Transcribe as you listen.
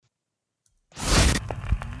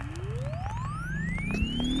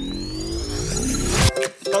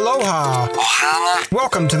Aloha. Ohana.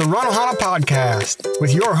 Welcome to the Run Ohana podcast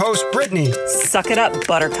with your host, Brittany. Suck it up,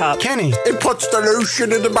 Buttercup. Kenny. It puts the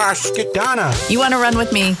lotion in the basket. Donna. You want to run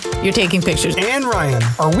with me? You're taking pictures. And Ryan.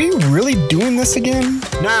 Are we really doing this again?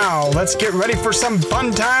 Now, let's get ready for some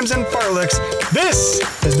fun times and fartleks. This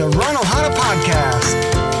is the Run Ohana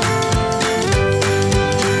podcast.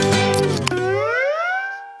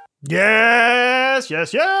 Yes.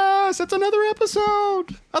 It's another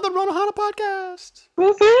episode of the Run Ohana podcast.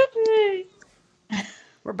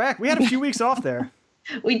 We're back. We had a few weeks off there.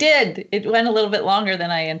 We did. It went a little bit longer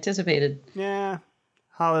than I anticipated. Yeah.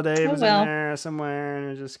 Holiday was in there somewhere,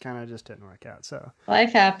 and it just didn't work out. So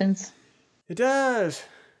life happens. It does.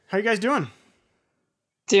 How you guys doing?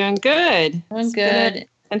 Doing good. Doing good.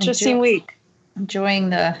 Interesting week. Enjoying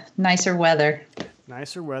the nicer weather.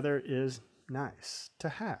 Nicer weather is nice to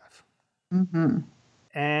have. Mm-hmm.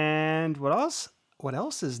 And what else? What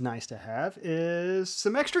else is nice to have is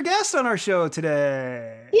some extra guests on our show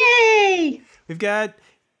today. Yay! We've got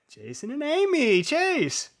Jason and Amy.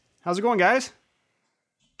 Chase, how's it going, guys?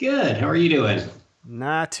 Good. How are you doing?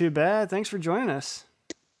 Not too bad. Thanks for joining us.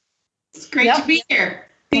 It's great to be here.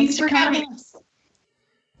 Thanks for having us.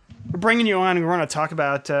 We're bringing you on. We're going to talk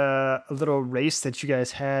about a little race that you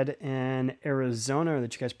guys had in Arizona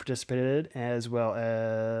that you guys participated in, as well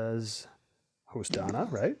as host Donna,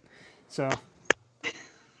 right? So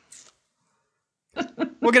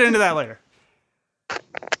we'll get into that later.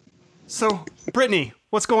 So, Brittany,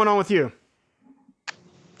 what's going on with you?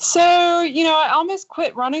 So, I almost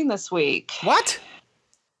quit running this week. What?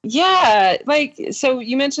 Yeah, so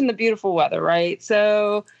you mentioned the beautiful weather, right?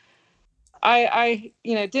 So I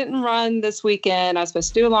didn't run this weekend. I was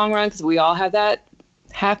supposed to do a long run because we all have that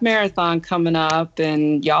half marathon coming up,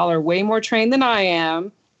 and y'all are way more trained than I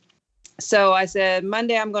am. So I said,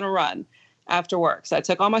 Monday I'm going to run after work. So I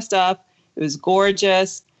took all my stuff. It was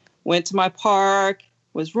gorgeous. Went to my park,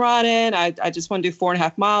 was running. I just wanted to do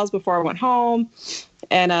 4.5 miles before I went home.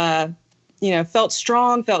 And, felt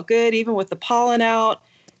strong, felt good, even with the pollen out.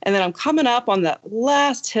 And then I'm coming up on that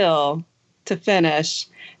last hill to finish.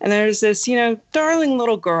 And there's this, darling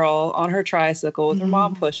little girl on her tricycle with her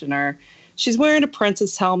mom pushing her. She's wearing a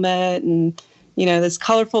princess helmet and, this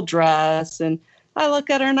colorful dress. And I look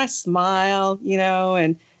at her and I smile,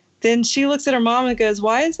 and then she looks at her mom and goes,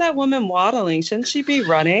 "Why is that woman waddling? Shouldn't she be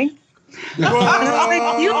running?" And I was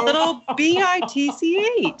like, "You little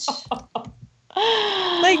bitch."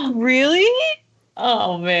 Like, really?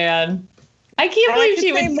 Oh, man. I can't believe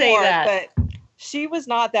she would say that. But she was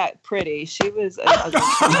not that pretty. She was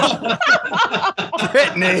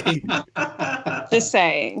Brittany. Just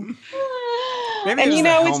saying. Maybe And it's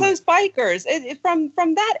it's those bikers.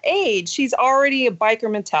 From that age, she's already a biker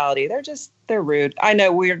mentality. They're rude. I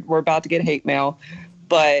know we're about to get hate mail,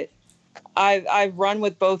 but I've run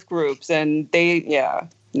with both groups, and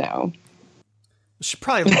no. She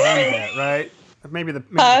probably learned that, right?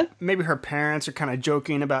 Maybe her parents are kind of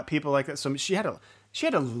joking about people like that. So she had to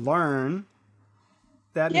learn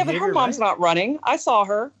that. Yeah, but her mom's not running. I saw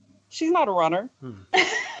her. She's not a runner.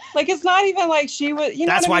 It's not even like she was.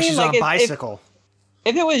 That's why she's on a if, bicycle.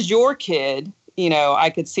 If it was your kid,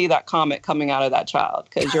 I could see that comment coming out of that child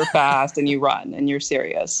because you're fast and you run and you're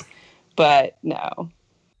serious. But no.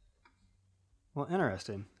 Well,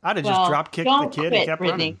 interesting. I'd have just drop kicked the kid and kept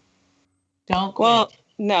Brittany. running. Don't quit. Well,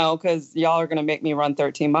 no, because y'all are going to make me run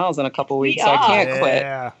 13 miles in a couple weeks, so I can't quit.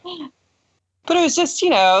 Yeah. But it was just,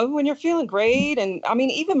 when you're feeling great. And I mean,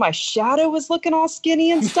 even my shadow was looking all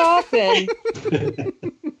skinny and stuff. And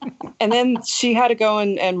and then she had to go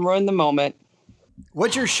and ruin the moment.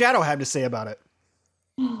 What'd your shadow have to say about it?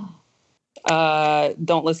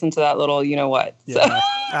 Don't listen to that little, what. Yeah, So,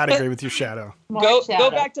 I'd agree with your shadow. go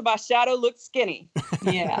back to my shadow looks skinny.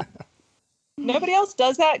 Yeah. Nobody else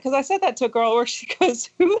does that? Because I said that to a girl where she goes,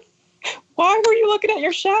 "Why were you looking at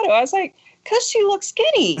your shadow?" I was like, "Because she looks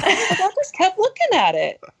skinny." I just kept looking at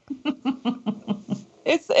it.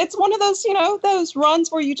 It's one of those, those runs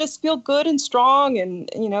where you just feel good and strong. And,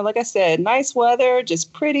 like I said, nice weather,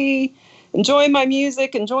 just pretty, enjoying my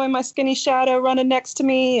music, enjoying my skinny shadow running next to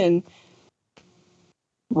me, and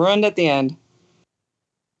ruined at the end.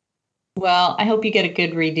 Well, I hope you get a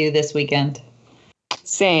good redo this weekend.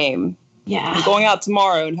 Same. Yeah. I'm going out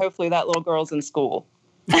tomorrow, and hopefully that little girl's in school.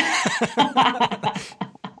 That's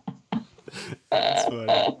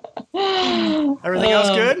funny. Everything else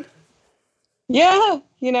good? Yeah,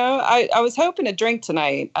 I was hoping to drink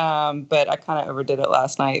tonight, but I kind of overdid it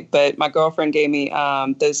last night. But my girlfriend gave me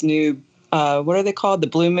those new, what are they called? The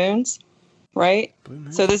Blue Moons, right? Blue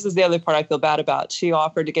Moons? So this is the other part I feel bad about. She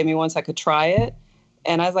offered to give me one so I could try it.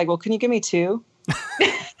 And I was like, well, can you give me two?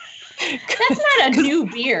 That's not a new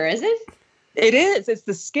beer, is it? It is. It's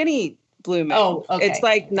the skinny Blue Moon. Oh, okay. It's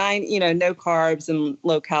like 9, no carbs and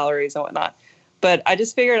low calories and whatnot. But I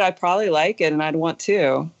just figured I'd probably like it and I'd want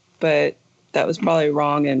to. But that was probably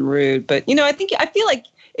wrong and rude. But, I feel like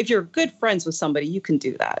if you're good friends with somebody, you can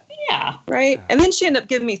do that. Yeah. Right? And then she ended up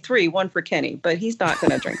giving me 3, 1 for Kenny. But he's not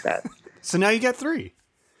going to drink that. So now you got 3.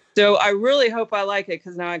 So I really hope I like it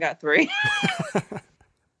because now I got 3.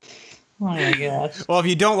 Oh my gosh. Well, if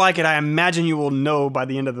you don't like it, I imagine you will know by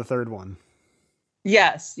the end of the 3rd one.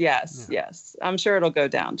 Yes. I'm sure it'll go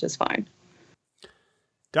down just fine.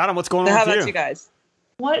 Donna, what's going So on how with about you guys?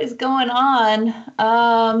 What is going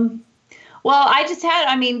on? Well, I just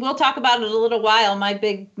had, we'll talk about it a little while. My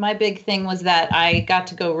big thing was that I got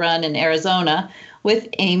to go run in Arizona with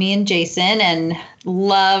Amy and Jason and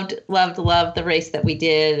loved the race that we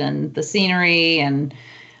did and the scenery, and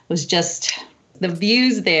was just, the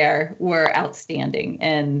views there were outstanding.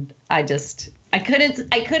 And I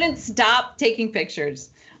couldn't stop taking pictures.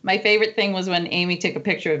 My favorite thing was when Amy took a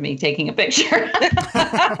picture of me taking a picture.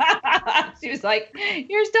 She was like,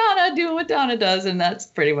 here's Donna doing what Donna does. And that's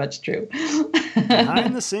pretty much true.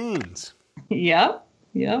 Behind the scenes. Yep.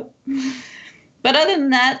 But other than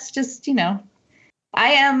that, it's just, I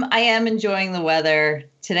am enjoying the weather.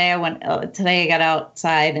 Today I got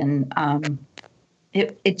outside and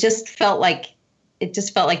it just felt like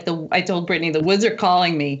I told Brittany, the woods are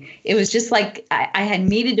calling me. It was just like I had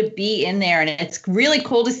needed to be in there. And it's really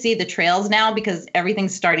cool to see the trails now because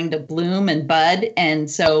everything's starting to bloom and bud. And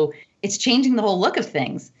so it's changing the whole look of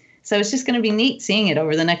things. So it's just going to be neat seeing it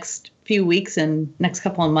over the next few weeks and next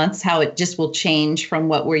couple of months, how it just will change from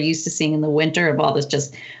what we're used to seeing in the winter of all this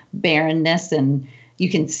just barrenness. And you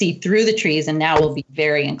can see through the trees, and now we'll be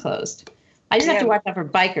very enclosed. I just have to watch out for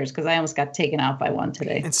bikers because I almost got taken out by one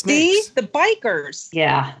today. And snakes. See? The bikers.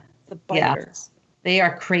 Yeah. The bikers. Yeah. They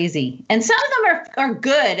are crazy. And some of them are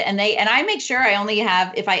good. And I make sure I only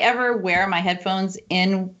have, if I ever wear my headphones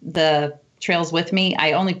in the trails with me,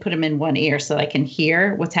 I only put them in one ear so I can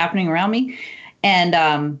hear what's happening around me.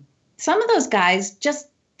 And some of those guys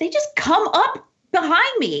they just come up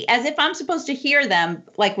behind me as if I'm supposed to hear them,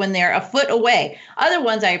 like when they're a foot away. Other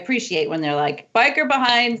ones I appreciate when they're like, biker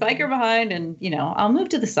behind, and, I'll move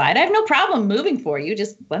to the side. I have no problem moving for you.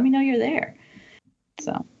 Just let me know you're there.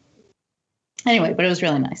 So anyway, but it was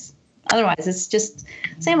really nice. Otherwise, it's just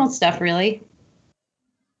same old stuff, really.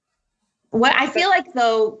 What I feel like,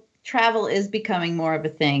 though, travel is becoming more of a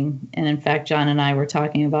thing. And in fact, John and I were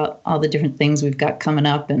talking about all the different things we've got coming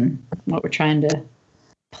up and what we're trying to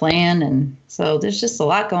plan. And so there's just a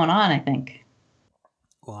lot going on, I think.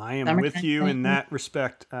 Well, I am with you in that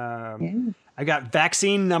respect. I got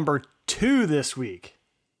vaccine number 2 this week.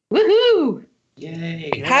 Woohoo!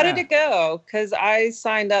 Yay. Yeah. How did it go? Because I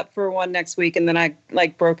signed up for one next week and then I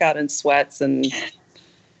broke out in sweats and it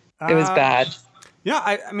was bad. Yeah,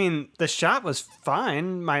 I mean, the shot was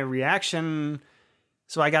fine. My reaction,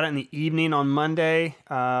 so I got it in the evening on Monday.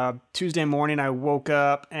 Tuesday morning, I woke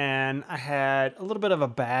up and I had a little bit of a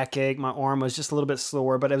backache. My arm was just a little bit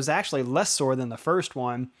sore, but it was actually less sore than the first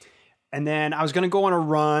one. And then I was going to go on a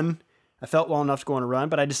run. I felt well enough to go on a run,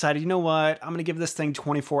 but I decided, you know what? I'm going to give this thing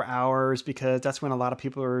 24 hours because that's when a lot of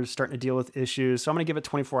people are starting to deal with issues. So I'm going to give it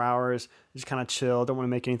 24 hours, just kind of chill. Don't want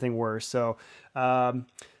to make anything worse. So,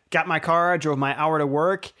 got my car, I drove my hour to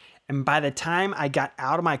work, and by the time I got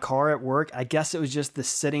out of my car at work, I guess it was just the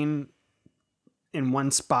sitting in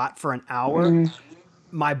one spot for an hour.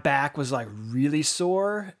 My back was like really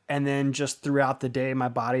sore, and then just throughout the day, my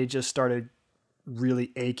body just started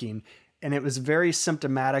really aching. And it was very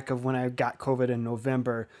symptomatic of when I got COVID in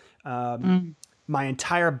November. My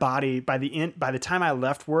entire body, by the time I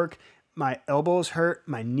left work, my elbows hurt,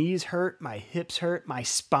 my knees hurt, my hips hurt, my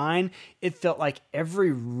spine. It felt like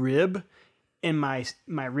every rib in my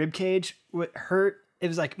rib cage would hurt. It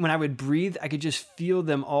was like when I would breathe, I could just feel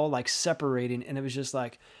them all like separating. And it was just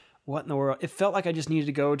like, what in the world? It felt like I just needed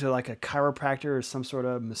to go to like a chiropractor or some sort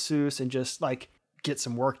of masseuse and just like get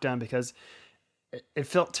some work done because it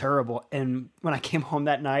felt terrible. And when I came home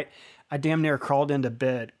that night, I damn near crawled into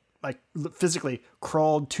bed, like physically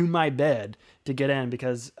crawled to my bed to get in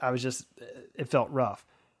because I was just, it felt rough.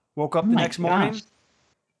 Woke up the next morning,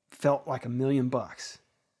 felt like $1 million.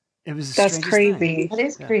 It was that's crazy. That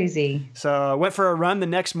is crazy. So I went for a run the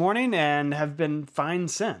next morning and have been fine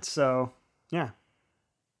since. So yeah.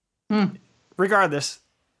 Regardless,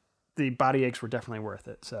 the body aches were definitely worth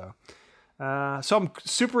it. So I'm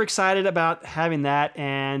super excited about having that,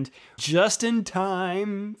 and just in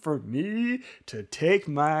time for me to take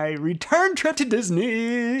my return trip to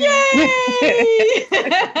Disney. Yay!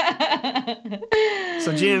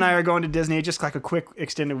 So Gene and I are going to Disney, just like a quick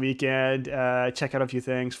extended weekend. Check out a few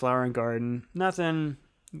things, flower and garden. Nothing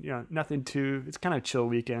too. It's kind of a chill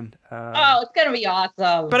weekend. It's gonna be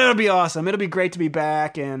awesome. But it'll be awesome. It'll be great to be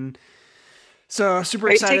back, and so super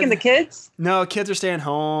excited. Are you taking the kids? No, kids are staying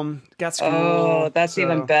home. Got school. Oh, that's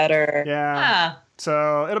even better. Yeah.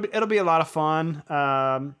 So it'll be a lot of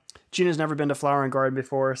fun. Gina's never been to Flower and Garden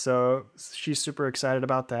before, so she's super excited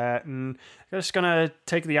about that. And we're just going to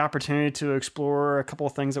take the opportunity to explore a couple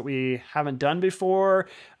of things that we haven't done before.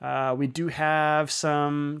 We do have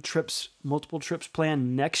multiple trips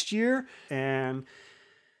planned next year. And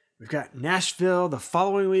we've got Nashville the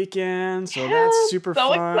following weekend, so that's super fun.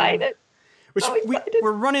 So excited.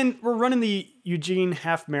 We're running the Eugene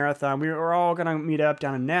Half Marathon. We're all gonna meet up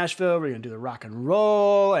down in Nashville. We're gonna do the rock and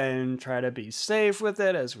roll and try to be safe with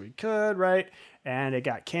it as we could, right? And it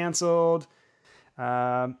got canceled.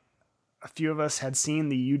 A few of us had seen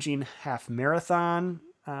the Eugene Half Marathon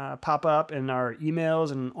pop up in our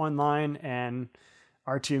emails and online, and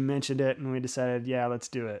R2 mentioned it, and we decided, yeah, let's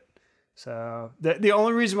do it. So the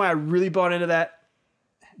only reason why I really bought into that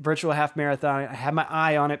virtual half marathon, I had my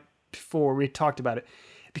eye on it before we talked about it,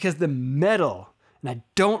 because the medal, and I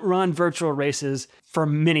don't run virtual races for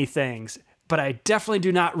many things, but I definitely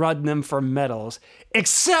do not run them for medals,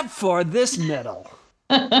 except for this medal.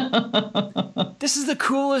 This is the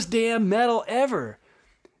coolest damn medal ever.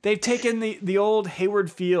 They've taken the old Hayward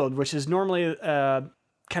Field, which is normally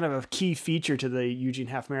kind of a key feature to the Eugene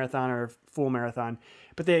Half Marathon or full marathon,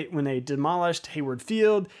 but when they demolished Hayward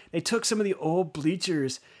Field, they took some of the old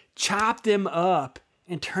bleachers, chopped them up,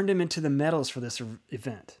 and turned them into the medals for this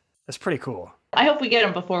event. That's pretty cool. I hope we get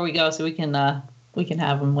them before we go so we can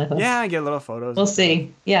have them with us. Yeah, get little photos. We'll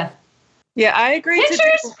see. Yeah. Yeah, I agree.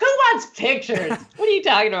 Pictures? Who wants pictures? What are you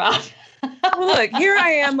talking about? Well, look, here I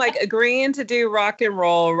am like agreeing to do rock and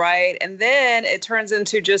roll, right? And then it turns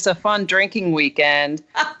into just a fun drinking weekend,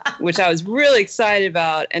 which I was really excited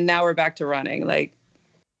about. And now we're back to running. Like,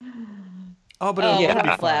 we'll have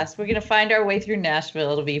a blast. We're going to find our way through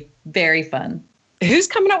Nashville. It'll be very fun. Who's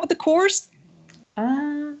coming out with the course?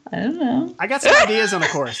 I don't know. I got some ideas on the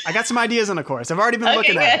course. I've already been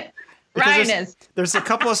looking at it. Ryan is. There's a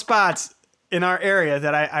couple of spots in our area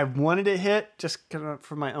that I wanted to hit just kind of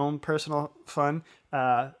for my own personal fun.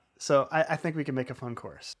 So I think we can make a fun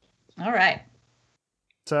course. All right.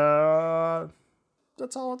 So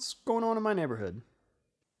that's all that's going on in my neighborhood.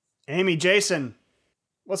 Amy, Jason,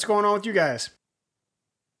 what's going on with you guys?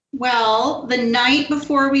 Well, the night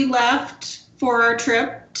before we left for our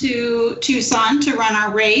trip to Tucson to run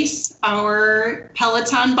our race, our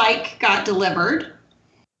Peloton bike got delivered.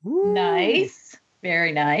 Ooh. Nice.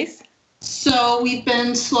 Very nice. So we've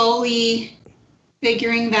been slowly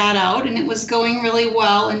figuring that out, and it was going really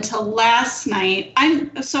well until last night. I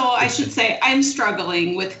should say I'm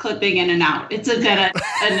struggling with clipping in and out. It's a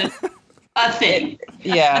thing.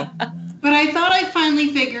 Yeah. But I thought I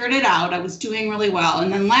finally figured it out. I was doing really well.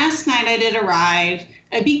 And then last night I did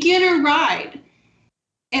a beginner ride.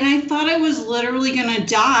 And I thought I was literally going to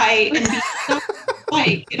die and be stuck on the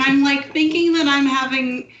bike. And I'm like thinking that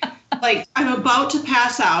I'm about to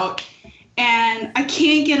pass out and I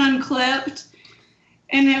can't get unclipped.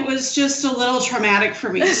 And it was just a little traumatic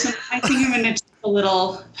for me. So I think I'm going to take a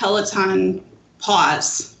little Peloton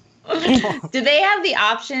pause. Do they have the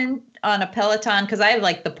option on a Peloton? Because I have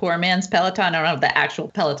like the poor man's Peloton. I don't have the actual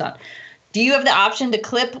Peloton. Do you have the option to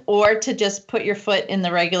clip or to just put your foot in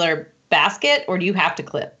the regular basket, or do you have to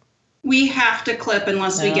clip? We have to clip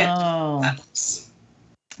unless we get clips.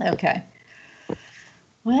 Okay.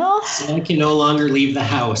 Well, I can no longer leave the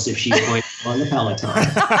house if she's going on the Peloton.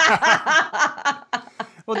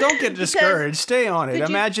 Well, don't get discouraged. Stay on it.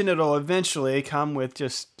 Imagine it'll eventually come with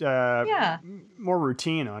just more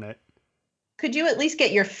routine on it. Could you at least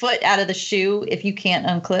get your foot out of the shoe if you can't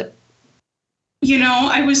unclip? You know,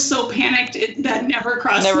 I was so panicked that never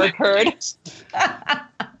crossed my occurred.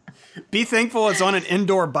 Be thankful it's on an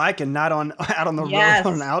indoor bike and not out on the road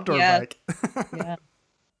on an outdoor bike. Yeah.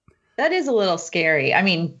 That is a little scary. I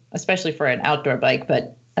mean, especially for an outdoor bike,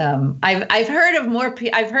 but I've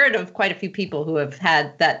heard of quite a few people who have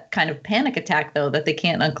had that kind of panic attack though, that they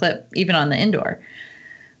can't unclip even on the indoor.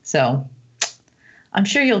 So I'm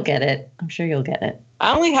sure you'll get it.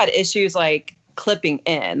 I only had issues like clipping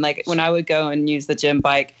in, like when I would go and use the gym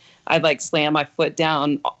bike, I'd like slam my foot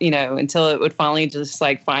down, until it would finally just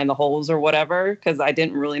like find the holes or whatever, because I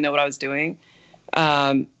didn't really know what I was doing.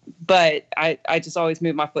 But I just always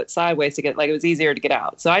moved my foot sideways to get, like, it was easier to get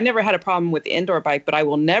out. So I never had a problem with the indoor bike, but I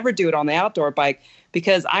will never do it on the outdoor bike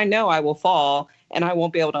because I know I will fall and I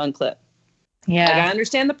won't be able to unclip. Yeah. Like, I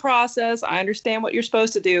understand the process. I understand what you're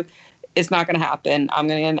supposed to do. it's not going to happen. I'm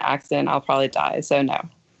going to get in an accident. I'll probably die. So no.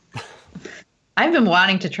 I've been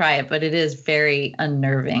wanting to try it, but it is very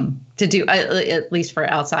unnerving to do, at least for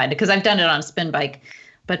outside, because I've done it on a spin bike.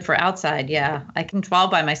 But for outside, yeah, I can fall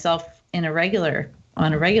by myself on a regular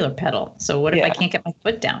pedal. So what if I can't get my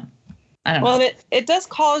foot down? I don't know. Well, it does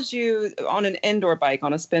cause you on an indoor bike,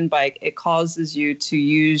 on a spin bike, it causes you to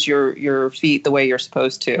use your feet the way you're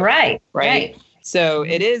supposed to. Right. So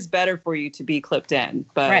it is better for you to be clipped in,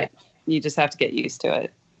 but you just have to get used to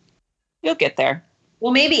it. You'll get there.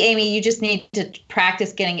 Well, maybe, Amy, you just need to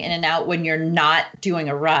practice getting in and out when you're not doing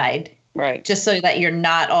a ride. Right. Just so that you're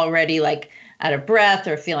not already like out of breath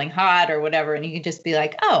or feeling hot or whatever. And you can just be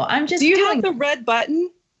like, oh, I'm just Do you have the red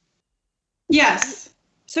button? Yes.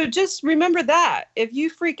 So just remember that. If you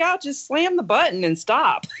freak out, just slam the button and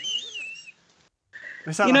stop.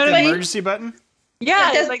 Is that like the emergency button?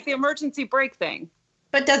 Yeah, it's like the emergency brake thing.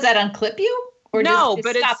 But does that unclip you? Or no, just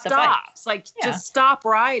but it stops. Like, just stop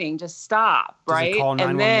riding. Just stop, right?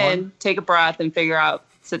 And then take a breath and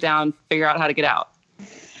sit down, figure out how to get out.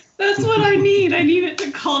 That's what I need. I need it to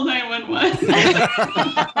call 911.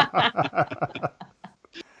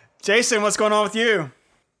 Jason, what's going on with you?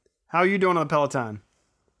 How are you doing on the Peloton?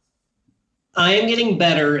 I am getting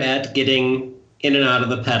better at getting in and out of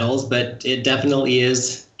the pedals, but it definitely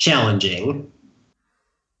is challenging.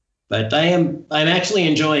 But I'm actually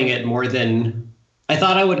enjoying it more than I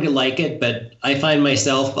thought I would like it, but I find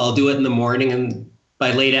myself, I'll do it in the morning, and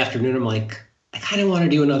by late afternoon, I'm like, I kind of want to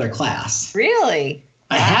do another class. Really?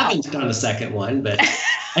 I haven't done a second one, but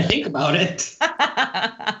I think about it.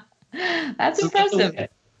 That's impressive.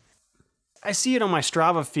 I see it on my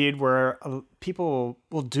Strava feed where people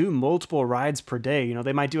will do multiple rides per day. You know,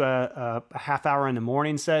 they might do a half hour in the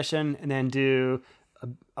morning session and then do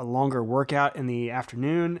a longer workout in the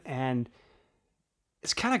afternoon. And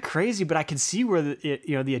it's kind of crazy, but I can see where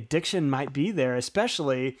the addiction might be there,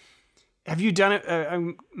 especially. Have you done it?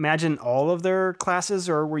 I imagine all of their classes,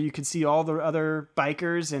 or where you could see all the other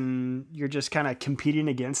bikers and you're just kind of competing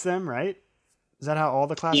against them, right? Is that how all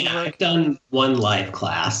the classes work? I've done one live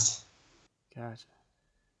class. Gotcha.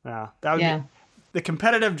 Wow. That would be the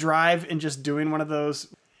competitive drive in just doing one of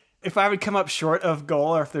those. If I would come up short of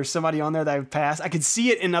goal, or if there's somebody on there that I would pass, I could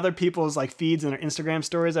see it in other people's like feeds and their Instagram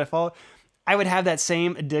stories I follow. I would have that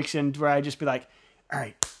same addiction where I'd just be like, all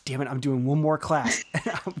right, damn it, I'm doing one more class.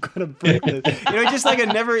 I'm going to break this. Just like a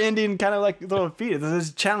never ending kind of like little feat. There's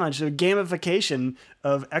a challenge, a gamification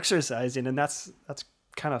of exercising. And that's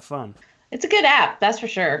kind of fun. It's a good app, that's for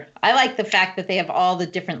sure. I like the fact that they have all the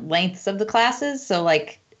different lengths of the classes. So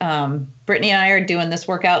like Brittany and I are doing this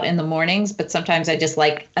workout in the mornings, but sometimes I just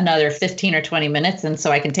like another 15 or 20 minutes. And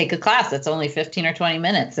so I can take a class that's only 15 or 20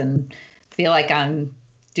 minutes and feel like I'm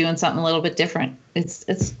doing something a little bit different. And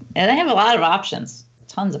they have a lot of options,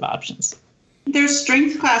 tons of options. Their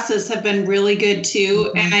strength classes have been really good too.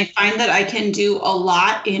 Mm-hmm. And I find that I can do a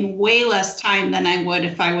lot in way less time than I would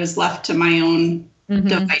if I was left to my own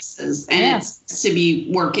devices and it's to be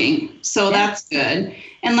working. So that's good.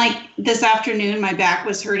 And like this afternoon, my back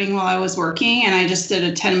was hurting while I was working and I just did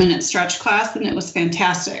a 10-minute stretch class and it was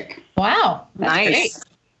fantastic. Wow. That's nice.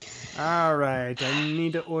 Great. All right. I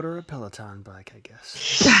need to order a Peloton bike, I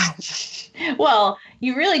guess. Well,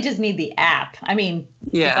 you really just need the app. I mean,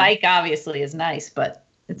 the bike obviously is nice, but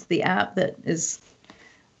it's the app that is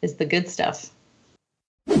the good stuff.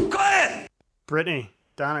 Go ahead. Brittany,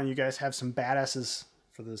 Donna, you guys have some badasses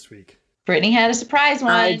for this week. Brittany had a surprise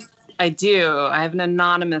one. I do. I have an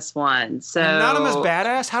anonymous one. So anonymous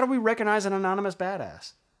badass? How do we recognize an anonymous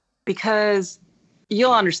badass? Because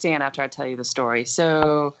you'll understand after I tell you the story.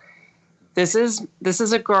 So this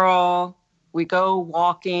is a girl. We go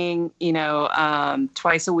walking,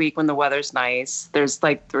 twice a week when the weather's nice. There's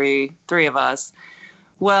like three of us.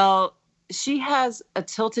 Well, she has a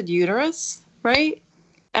tilted uterus, right?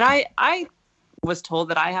 And I was told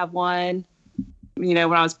that I have one, when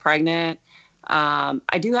I was pregnant.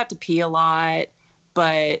 I do have to pee a lot,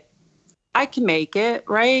 but I can make it,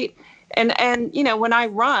 right? And when I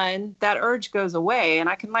run, that urge goes away and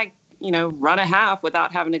I can run a half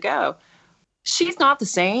without having to go. She's not the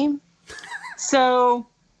same. So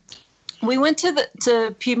we went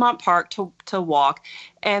to Piedmont Park to walk,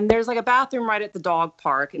 and there's like a bathroom right at the dog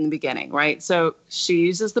park in the beginning, right? So she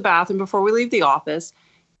uses the bathroom before we leave the office.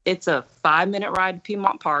 It's a 5-minute ride to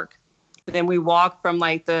Piedmont Park. Then we walk from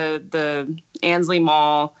like the Ansley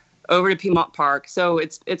Mall over to Piedmont Park. So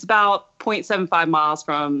it's about 0.75 miles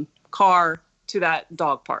from car to that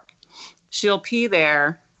dog park. She'll pee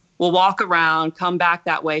there. We'll walk around, come back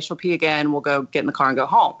that way. She'll pee again. We'll go get in the car and go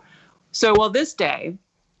home. So, this day,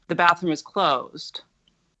 the bathroom is closed.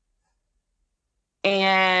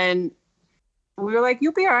 And we were like,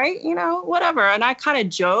 you'll be all right, whatever. And I kind of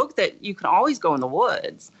joked that you can always go in the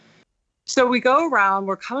woods. So we go around,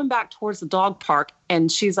 we're coming back towards the dog park,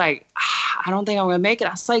 and she's like, I don't think I'm going to make it.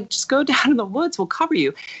 I was like, just go down in the woods. We'll cover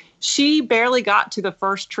you. She barely got to the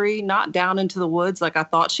first tree, not down into the woods like I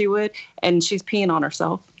thought she would, and she's peeing on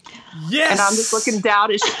herself. Yes. And I'm just looking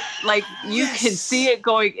down, and like you can see it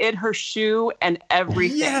going in her shoe and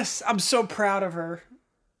everything. Yes, I'm so proud of her.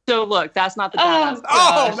 So look, that's not the badass part.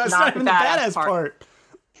 Oh, that's not even the badass part.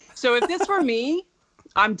 So if this were me,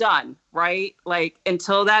 I'm done, right? Like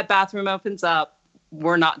until that bathroom opens up,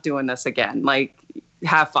 we're not doing this again. Like,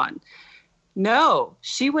 have fun. No,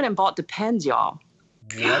 she went and bought Depends, y'all.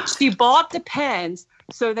 What? She bought Depends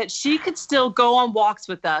so that she could still go on walks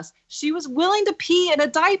with us. She was willing to pee in a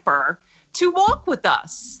diaper to walk with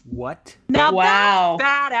us. What? Now Wow.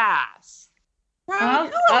 that's badass.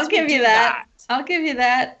 Right? I'll give you that. I'll give you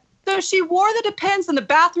that. So she wore the Depends and the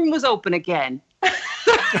bathroom was open again.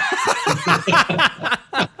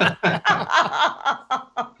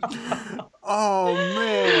 Oh,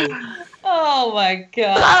 man. Oh, my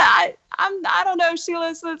God. I don't know if she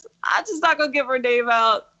listens. I'm just not gonna give her name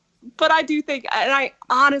out. But I do think, and I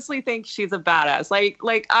honestly think she's a badass.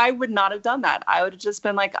 Like I would not have done that. I would have just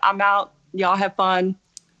been like, I'm out. Y'all have fun.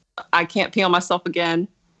 I can't pee on myself again.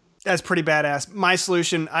 That's pretty badass. My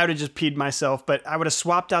solution, I would have just peed myself, but I would have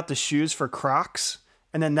swapped out the shoes for Crocs,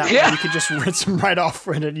 and then that way you could just rinse them right off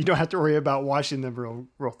with it. You don't have to worry about washing them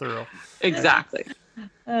real thorough. Exactly.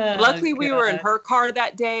 Luckily, we were in her car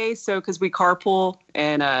that day, so because we carpool,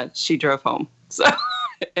 and she drove home, so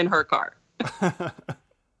in her car.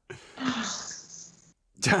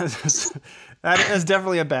 That is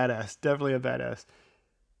definitely a badass. Definitely a badass.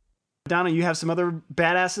 Donna, you have some other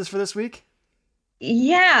badasses for this week?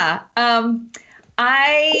 Yeah.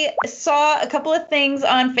 I saw a couple of things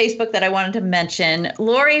on Facebook that I wanted to mention.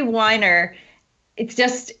 Lori Weiner, it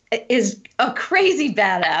just is a crazy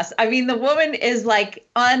badass. I mean, the woman is like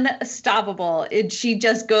unstoppable. She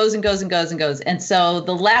just goes and goes and goes and goes. And so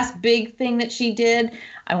the last big thing that she did,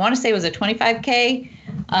 I want to say was a 25K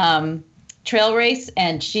trail race.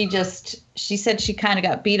 And she said she kind of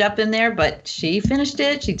got beat up in there, but she finished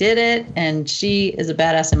it. She did it. And she is a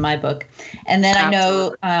badass in my book. And then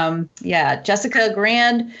Absolutely. I know, Jessica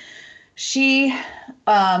Grand, she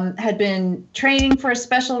had been training for a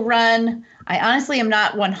special run. I honestly am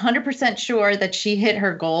not 100% sure that she hit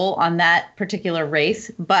her goal on that particular race,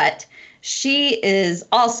 but she is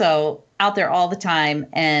also out there all the time.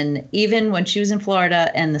 And even when she was in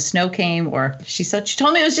Florida and the snow came, or she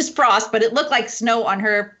told me it was just frost, but it looked like snow on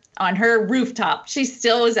her rooftop. She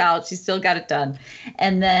still was out. She still got it done.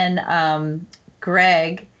 And then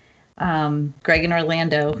Greg in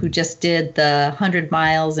Orlando, who just did the 100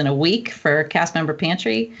 miles in a week for Cast Member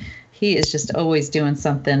Pantry. He is just always doing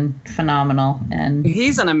something phenomenal. And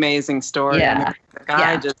he's an amazing story. Yeah. I mean, the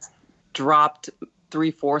guy just dropped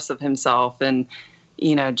 3/4 of himself and,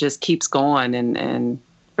 just keeps going and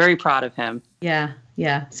very proud of him. Yeah.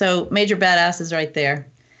 Yeah. So major badasses right there.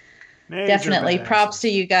 Definitely. Badasses. Props to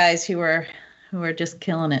you guys who are just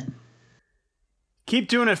killing it. Keep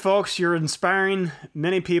doing it, folks. You're inspiring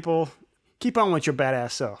many people. Keep on with your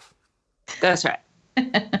badass self. That's right.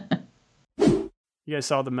 You guys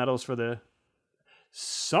saw the medals for the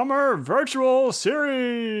Summer Virtual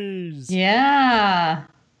Series. Yeah.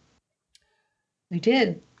 We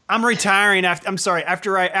did. I'm retiring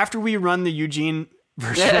after we run the Eugene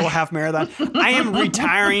Virtual Half Marathon. I am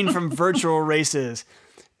retiring from virtual races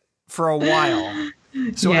for a while.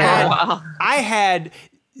 So I had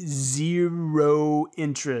zero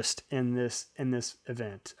interest in this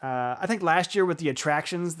event. I think last year with the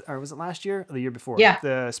attractions, or was it last year or the year before? Yeah,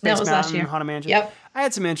 the Space Mountain, Haunted Mansion. Yep. I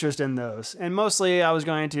had some interest in those, and mostly I was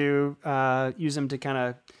going to use them to kind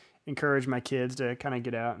of encourage my kids to kind of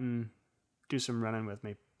get out and do some running with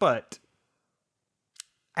me. But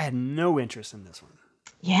I had no interest in this one.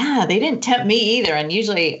 Yeah, they didn't tempt me either. And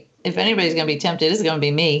usually, if anybody's going to be tempted, it's going to be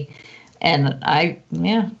me. And and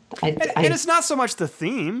it's not so much the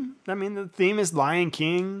theme. I mean, the theme is Lion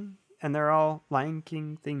King, and they're all Lion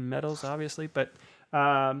King themed medals, obviously. But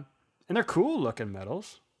and they're cool looking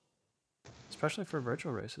medals, especially for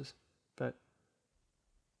virtual races. But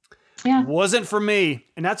wasn't for me,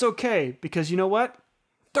 and that's okay because you know what?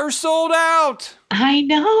 They're sold out. I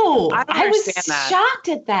know. I was that. shocked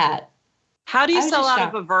at that. How do you sell out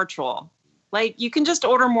of a virtual? Like, you can just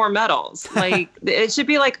order more medals. Like, it should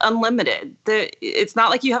be like unlimited. It's not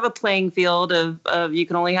like you have a playing field of you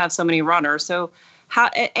can only have so many runners. So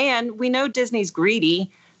and we know Disney's greedy.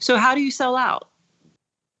 So how do you sell out?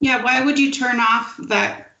 Yeah. Why would you turn off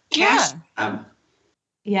that cash?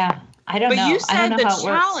 Yeah. I don't But know. you I said don't know the how it works.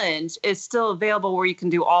 challenge is still available where you can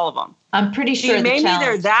do all of them. I'm pretty See, sure the maybe they're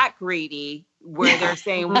challenge. that greedy where they're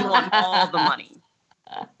saying we want all the money.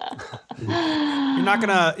 You're not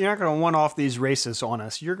gonna one off these races on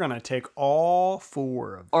us. You're gonna take all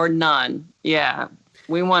 4 of them. Or none. Yeah.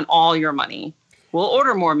 We want all your money. We'll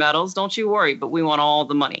order more medals, don't you worry, but we want all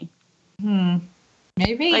the money.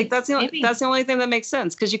 Maybe. Like that's the only thing that makes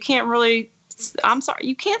sense, because you can't really, I'm sorry,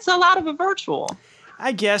 you can't sell out of a virtual.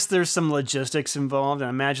 I guess there's some logistics involved, and I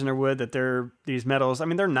imagine there would, that these medals, I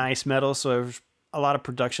mean, they're nice medals, so there's a lot of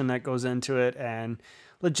production that goes into it and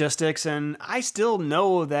logistics. And I still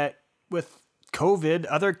know that with COVID,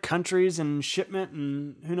 other countries and shipment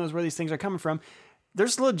and who knows where these things are coming from,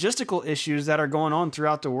 there's logistical issues that are going on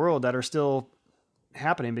throughout the world that are still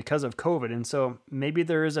happening because of COVID. And so maybe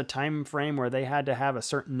there is a time frame where they had to have a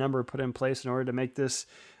certain number put in place in order to make this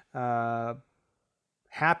happen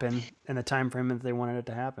in the time frame that they wanted it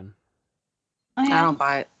to happen. I don't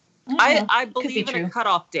buy it. I believe be in true. a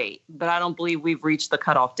cutoff date, but I don't believe we've reached the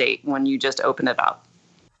cutoff date when you just open it up.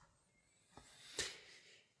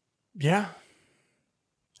 Yeah,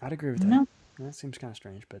 I'd agree with that. No. That seems kind of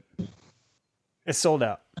strange, but it's sold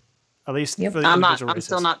out. At least Yep. for the I'm individual races.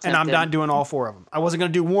 still not And I'm tempted. not doing all 4 of them. I wasn't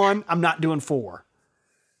going to do 1. I'm not doing 4.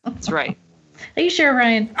 That's right. Are you sure,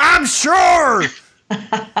 Ryan? I'm sure!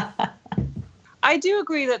 I do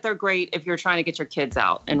agree that they're great if you're trying to get your kids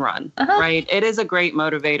out and run, right? It is a great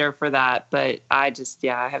motivator for that, but I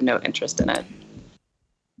have no interest in it.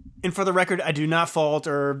 And for the record, I do not fault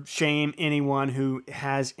or shame anyone who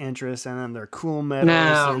has interest in them. They're cool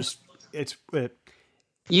medals. No.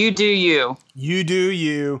 You do you. You do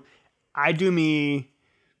you. I do me.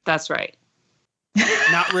 That's right.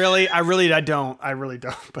 Not really. I really don't.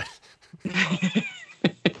 But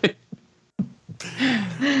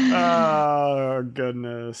oh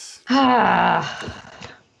goodness. Enough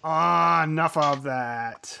of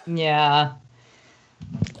that. Yeah.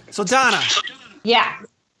 So Donna, Yeah.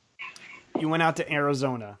 you went out to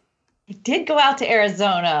Arizona. I did go out to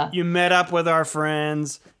Arizona. You met up with our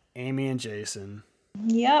friends Amy and Jason.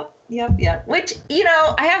 Yep. Which,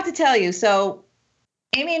 I have to tell you, so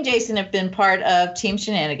Amy and Jason have been part of Team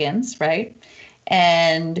Shenanigans, right?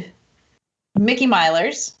 And Mickey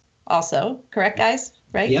Milers also, correct, guys?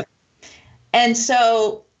 Right? Yep. And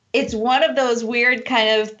so it's one of those weird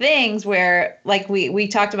kind of things where, like we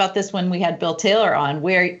talked about this when we had Bill Taylor on,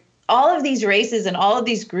 where all of these races and all of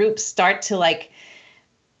these groups start to like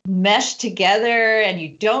mesh together, and you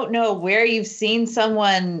don't know where you've seen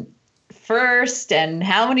someone first and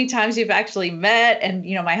how many times you've actually met. And,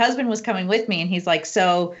 my husband was coming with me and he's like,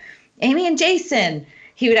 so Amy and Jason,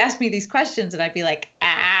 he would ask me these questions and I'd be like,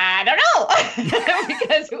 I don't know,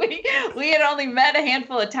 because we had only met a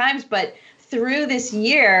handful of times. But through this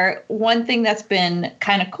year, one thing that's been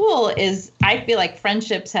kind of cool is I feel like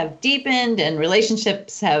friendships have deepened and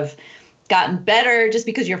relationships have gotten better just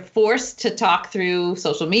because you're forced to talk through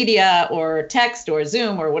social media or text or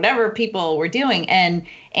Zoom or whatever people were doing. And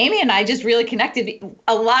Amy and I just really connected.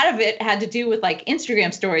 A lot of it had to do with like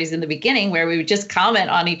Instagram stories in the beginning where we would just comment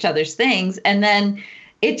on each other's things. And then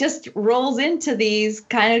it just rolls into these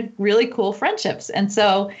kind of really cool friendships. And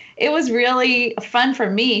so it was really fun for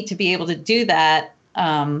me to be able to do that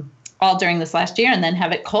all during this last year and then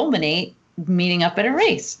have it culminate meeting up at a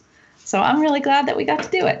race. So I'm really glad that we got to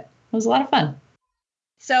do it. It was a lot of fun.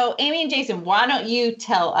 So Amy and Jason, why don't you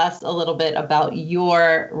tell us a little bit about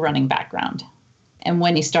your running background and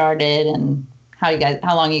when you started and how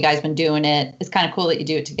long you guys been doing it? It's kind of cool that you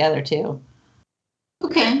do it together too.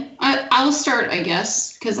 Okay, I'll start, I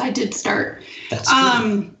guess, because I did start. That's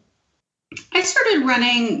true. I started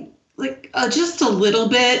running like just a little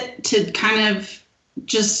bit to kind of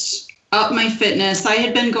just up my fitness. I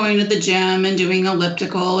had been going to the gym and doing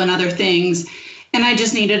elliptical and other things, and I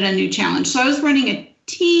just needed a new challenge. So I was running a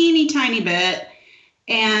teeny tiny bit,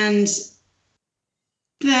 and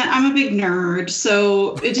then I'm a big nerd,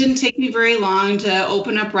 so it didn't take me very long to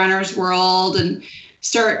open up Runner's World and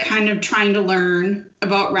start kind of trying to learn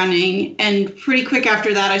about running. And pretty quick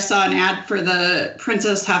after that, I saw an ad for the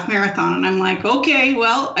Princess Half Marathon. And I'm like, okay,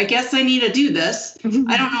 well, I guess I need to do this. I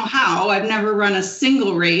don't know how. I've never run a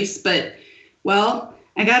single race, but, well,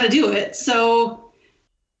 I got to do it. So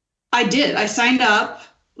I did. I signed up.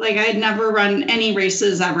 Like, I had never run any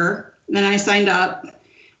races ever. And then I signed up.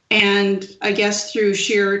 And I guess through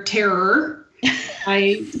sheer terror,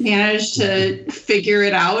 I managed to figure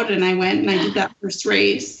it out, and I went and I did that first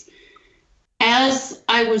race. As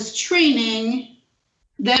I was training,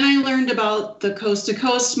 then I learned about the Coast to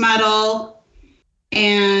Coast medal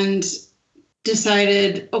and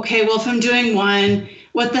decided, okay, well, if I'm doing one,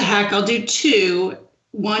 what the heck, I'll do two.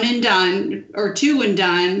 one and done or two and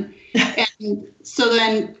done. And so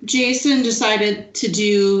then Jason decided to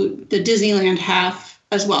do the Disneyland half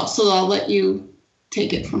as well. So I'll let you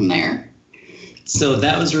take it from there. So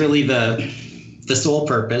that was really the sole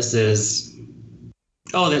purpose is,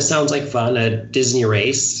 oh, this sounds like fun, a Disney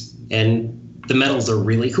race, and the medals are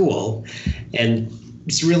really cool. And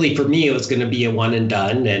it's really, for me, it was going to be a one and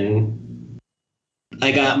done. And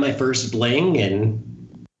I got my first bling,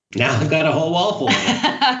 and now I've got a whole wall full of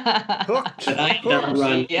it. But I had never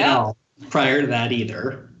run out prior to that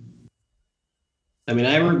either. I mean,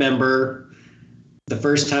 I remember the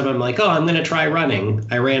first time I'm like, oh, I'm going to try running.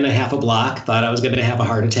 I ran a half a block, thought I was going to have a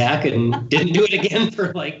heart attack, and didn't do it again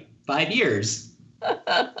for like 5 years.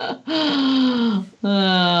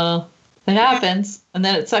 It happens, and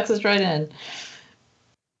then it sucks us right in.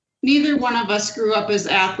 Neither one of us grew up as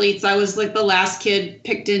athletes. I was like the last kid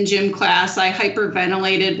picked in gym class. I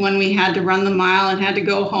hyperventilated when we had to run the mile and had to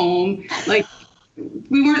go home. Like,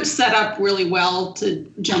 we weren't set up really well to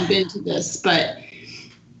jump into this, but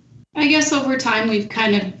I guess over time we've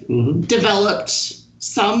kind of developed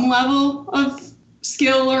some level of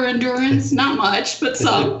skill or endurance, not much, but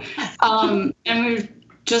some. And we've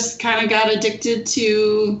just kind of got addicted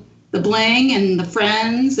to the bling and the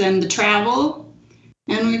friends and the travel,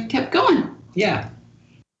 and we've kept going. Yeah.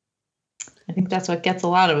 I think that's what gets a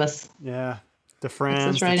lot of us. Yeah. The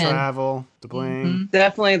friends, right the in. travel, the bling. Mm-hmm.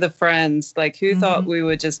 Definitely the friends. Like, who thought we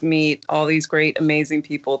would just meet all these great, amazing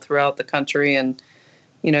people throughout the country and,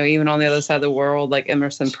 you know, even on the other side of the world, like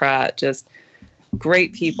Emerson Pratt, just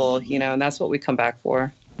great people, you know, and that's what we come back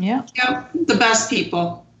for. Yeah. Yep, the best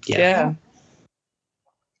people. Yeah.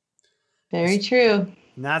 Very true.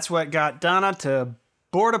 And that's what got Donna to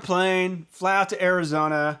board a plane, fly out to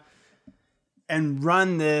Arizona, and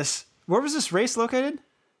run this. Where was this race located?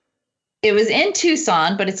 It was in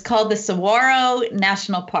Tucson, but it's called the Saguaro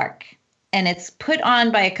National Park. And it's put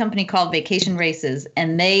on by a company called Vacation Races,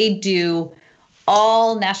 and they do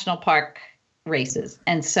all national park races.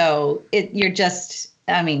 And so you're just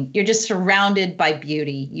surrounded by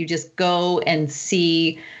beauty. You just go and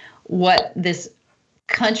see what this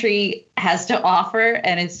country has to offer,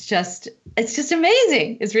 and it's just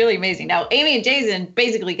amazing. It's really amazing. Now, Amy and Jason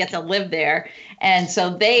basically get to live there, and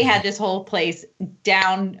so they had this whole place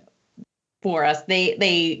down for us.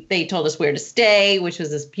 They told us where to stay, which was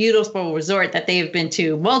this beautiful resort that they've been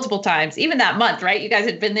to multiple times, even that month, right? You guys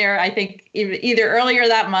had been there, I think, either earlier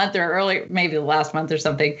that month or earlier, maybe the last month or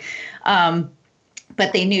something.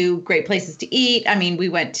 But they knew great places to eat. I mean, we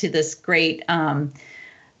went to this great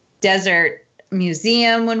desert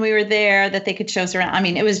museum when we were there that they could show us around. I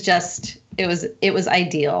mean, it was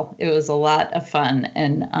ideal. It was a lot of fun,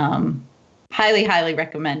 and highly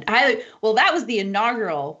recommend. Well, that was the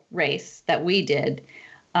inaugural race that we did.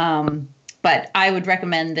 But I would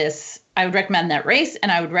recommend this. I would recommend that race,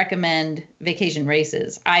 and I would recommend Vacation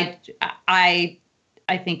Races. I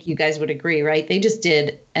think you guys would agree, right? They just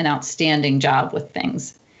did an outstanding job with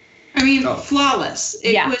things. I mean, flawless.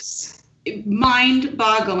 It was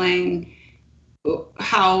mind-boggling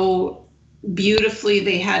how beautifully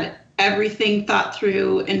they had everything thought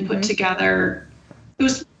through and put together. It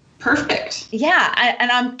was perfect. Yeah,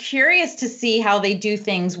 and I'm curious to see how they do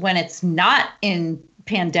things when it's not in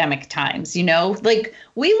pandemic times, you know? Like,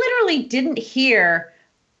 we literally didn't hear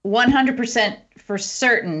 100% for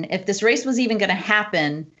certain if this race was even going to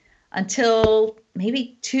happen until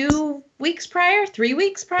maybe 3 weeks prior.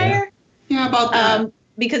 Yeah, about that.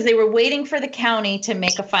 Because they were waiting for the county to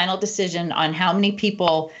make a final decision on how many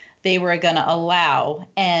people they were going to allow.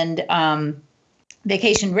 And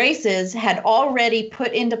Vacation Races had already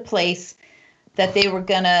put into place that they were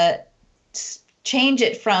going to change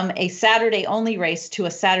it from a Saturday only race to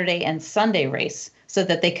a Saturday and Sunday race so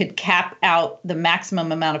that they could cap out the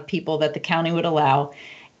maximum amount of people that the county would allow.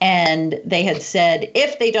 And they had said,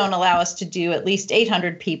 if they don't allow us to do at least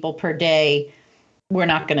 800 people per day, we're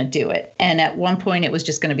not going to do it. And at one point it was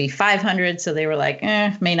just going to be 500. So they were like,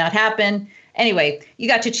 may not happen. Anyway, you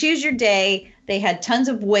got to choose your day. They had tons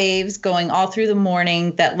of waves going all through the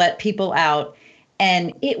morning that let people out.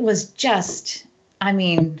 And it was just, I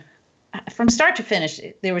mean, from start to finish,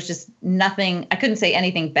 there was just nothing. I couldn't say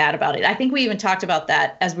anything bad about it. I think we even talked about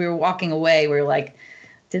that as we were walking away. We were like,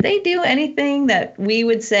 did they do anything that we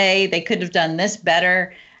would say they could have done this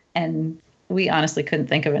better? And we honestly couldn't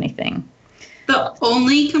think of anything. The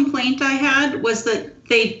only complaint I had was that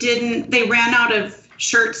they ran out of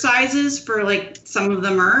shirt sizes for like some of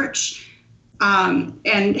the merch,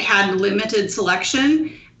 and had limited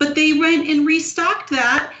selection, but they went and restocked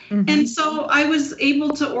that. And so I was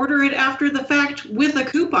able to order it after the fact with a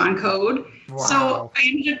coupon code. So I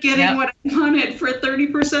ended up getting what I wanted for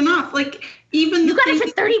 30% off. Like even You got it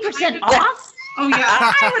for 30% off? Oh yeah.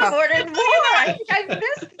 I would have ordered more. I think I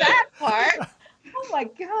missed that part. Oh my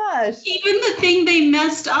gosh. Even the thing they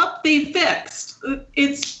messed up, they fixed.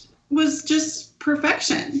 It was just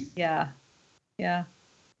perfection. Yeah. Yeah.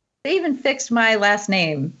 They even fixed my last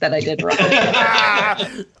name that I did wrong.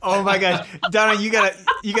 Oh my gosh, Donna, we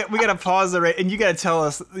gotta pause the rate, and you gotta tell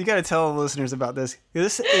the listeners about this.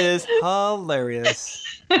 This is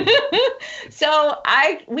hilarious. So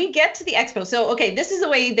we get to the expo. So okay, this is the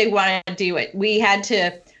way they wanted to do it. We had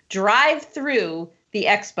to drive through the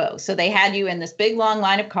expo. So they had you in this big long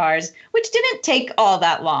line of cars, which didn't take all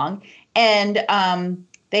that long, and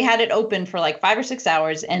they had it open for like 5 or 6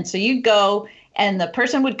 hours. And so you'd go, and the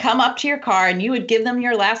person would come up to your car and you would give them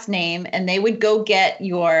your last name, and they would go get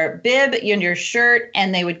your bib and your shirt,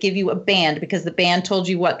 and they would give you a band because the band told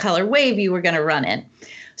you what color wave you were going to run in.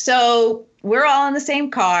 So we're all in the same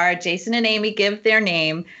car. Jason and Amy give their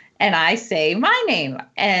name, and I say my name.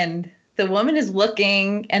 And the woman is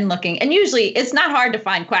looking and looking. And usually it's not hard to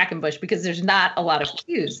find Quackenbush because there's not a lot of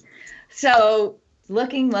queues. So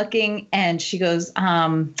looking, and she goes,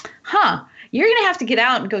 you're going to have to get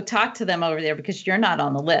out and go talk to them over there because you're not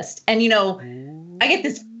on the list. And, I get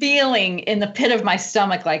this feeling in the pit of my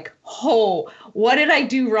stomach, like, oh, what did I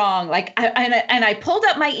do wrong? Like, I pulled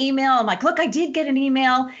up my email. I'm like, look, I did get an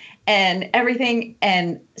email and everything.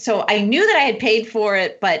 And so I knew that I had paid for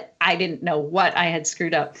it, but I didn't know what I had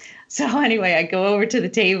screwed up. So anyway, I go over to the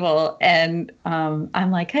table and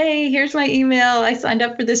I'm like, hey, here's my email. I signed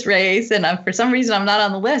up for this race and for some reason I'm not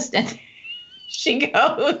on the list. And she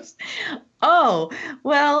goes, oh,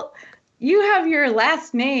 well, you have your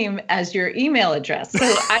last name as your email address.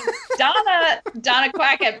 So I'm Donna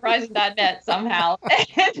Quack at Verizon.net somehow.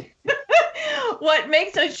 And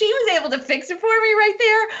so she was able to fix it for me right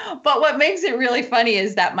there. But what makes it really funny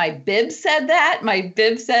is that my bib said that. My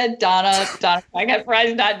bib said Donna Quack at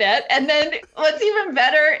Verizon.net. And then what's even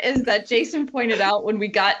better is that Jason pointed out when we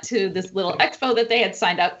got to this little expo that they had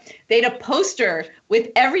signed up, they had a poster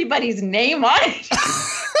with everybody's name on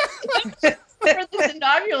it. For this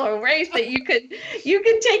inaugural race that you could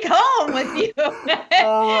take home with you. Oh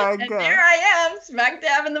my God. And there I am, smack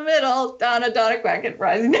dab in the middle, Donna Quack at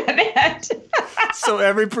Verizon.net. So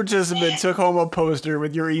every participant took home a poster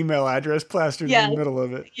with your email address plastered in the middle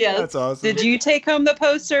of it. Yeah, that's awesome. Did you take home the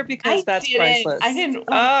poster? Because that's priceless. I didn't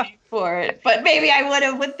pay for it, but maybe I would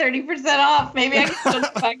have with 30% off. Maybe I could still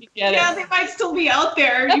get it. Yeah, they might still be out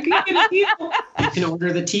there. You can get a deal. You can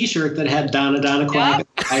order the T-shirt that had Donna Quack.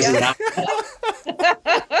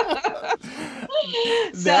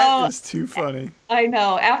 That is too funny. I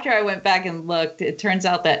know. After I went back and looked, it turns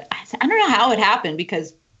out that I don't know how it happened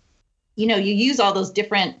because, you use all those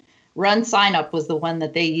different run sign up was the one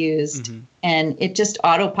that they used, and it just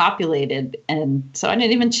auto-populated, and so I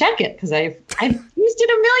didn't even check it because I've used it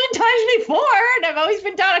a million times before, and I've always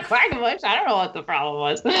been Donna Quackenbush. I don't know what the problem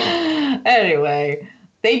was. Anyway,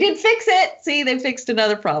 they did fix it. See, they fixed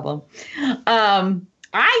another problem.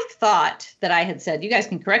 I thought that I had said, you guys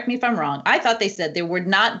can correct me if I'm wrong, I thought they said there would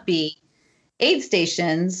not be aid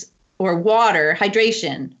stations or water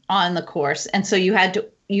hydration on the course, and so you had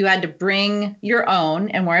to bring your own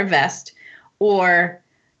and wear a vest, or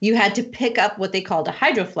you had to pick up what they called a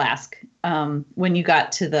hydro flask when you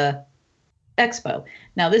got to the expo.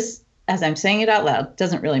 Now this, as I'm saying it out loud,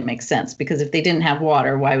 doesn't really make sense because if they didn't have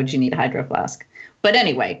water, why would you need a hydro flask? But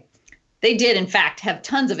anyway, they did in fact have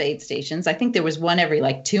tons of aid stations. I think there was one every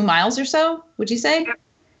like 2 miles or so, would you say?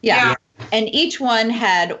 Yeah. And each one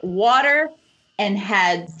had water and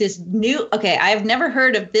had this new, I've never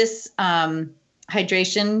heard of this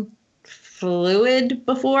hydration fluid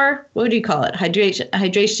before. What would you call it? Hydration.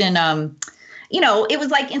 It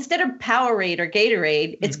was like instead of Powerade or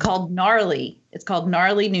Gatorade, it's called Gnarly. It's called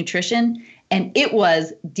Gnarly Nutrition, and it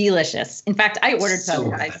was delicious. In fact, I ordered some,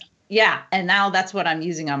 guys. Yeah, and now that's what I'm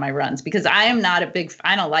using on my runs because I am not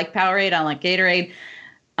I don't like Powerade. I don't like Gatorade.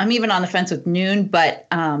 I'm even on the fence with Noon, but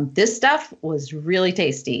this stuff was really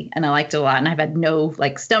tasty, and I liked it a lot, and I've had no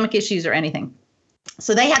stomach issues or anything.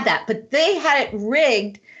 So they had that, but they had it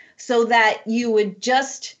rigged so that you would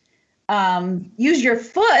just use your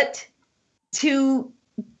foot to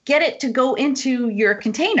get it to go into your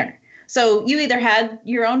container. So you either had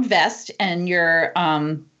your own vest and your,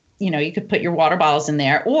 you could put your water bottles in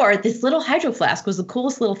there, or this little hydro flask was the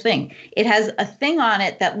coolest little thing. It has a thing on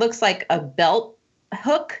it that looks like a belt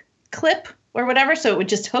hook clip or whatever. So it would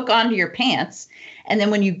just hook onto your pants. And then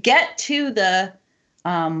when you get to the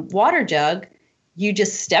water jug, you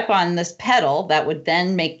just step on this pedal that would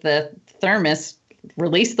then make the thermos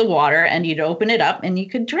release the water, and you'd open it up and you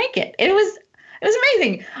could drink it. It was It was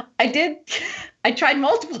amazing. I tried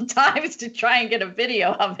multiple times to try and get a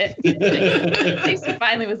video of it. Lisa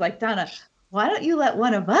finally was like, Donna, why don't you let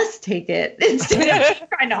one of us take it instead of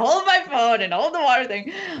trying to hold my phone and hold the water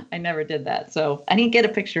thing? I never did that. So I didn't get a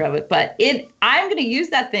picture of it, but I'm going to use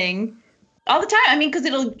that thing all the time. I mean, because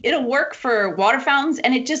it'll work for water fountains,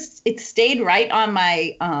 and it stayed right on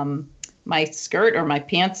my my skirt or my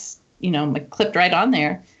pants, clipped right on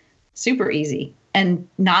there. Super easy and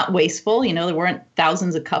not wasteful. There weren't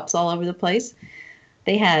thousands of cups all over the place.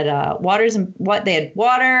 They had they had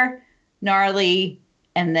water, gnarly,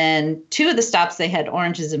 and then 2 of the stops they had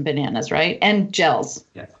oranges and bananas, right? And gels.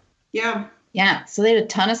 Yeah. So they had a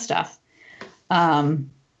ton of stuff.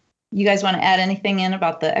 You guys want to add anything in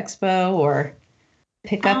about the expo or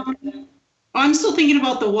pick up? I'm still thinking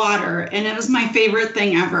about the water, and it was my favorite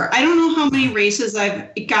thing ever. I don't know how many races I've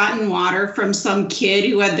gotten water from some kid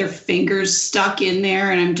who had their fingers stuck in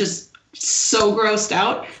there, and I'm just so grossed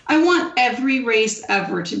out. I want every race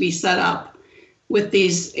ever to be set up with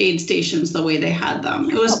these aid stations the way they had them.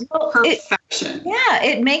 It was perfection.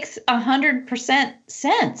 It makes 100%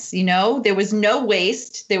 sense. There was no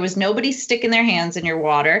waste. There was nobody sticking their hands in your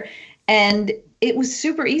water, and it was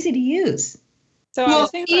super easy to use. So I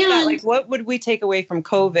was thinking about that, like, what would we take away from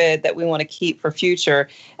COVID that we want to keep for future?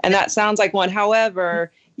 And that sounds like one.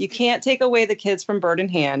 However, you can't take away the kids from bird in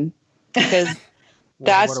hand, because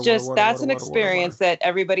that's an experience that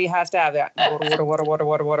everybody has to have. That water.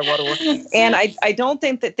 And I don't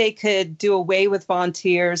think that they could do away with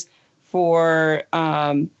volunteers for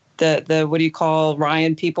the what do you call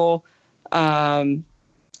Ryan people, for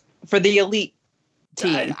the elite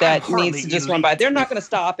team that needs to just run by. They're not going to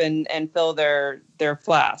stop and fill their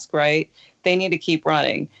flask, right? They need to keep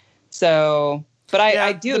running. So, but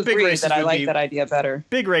I do agree that I like that idea better.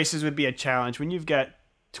 Big races would be a challenge when you've got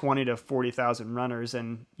 20 to 40,000 runners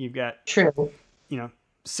and you've got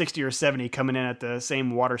 60 or 70 coming in at the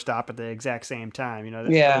same water stop at the exact same time.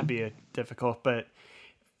 That would be difficult. But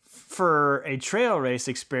for a trail race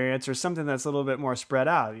experience or something that's a little bit more spread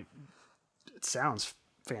out, it sounds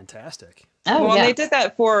fantastic. They did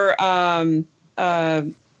that for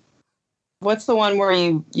what's the one where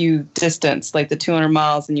you distance like the 200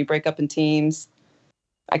 miles and you break up in teams?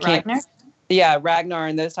 Ragnar? Yeah, Ragnar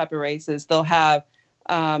and those type of races. They'll have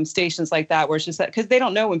stations like that where it's just that because they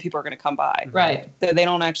don't know when people are going to come by. Right. They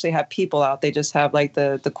don't actually have people out. They just have like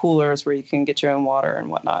the coolers where you can get your own water and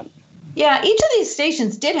whatnot. Yeah, each of these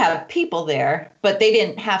stations did have people there, but they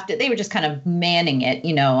didn't have to. They were just kind of manning it.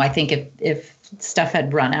 I think if stuff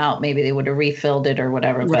had run out, maybe they would have refilled it or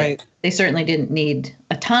whatever. Right. But they certainly didn't need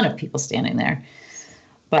a ton of people standing there.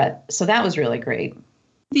 But so that was really great.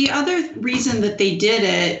 The other reason that they did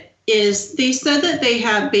it is they said that they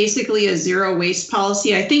have basically a zero waste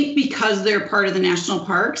policy, I think because they're part of the national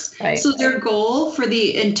parks. Right. So their goal for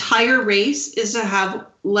the entire race is to have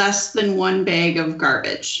less than 1 bag of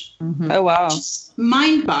garbage. Mm-hmm. Oh, wow.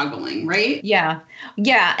 Mind-boggling, right? Yeah.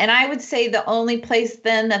 And I would say the only place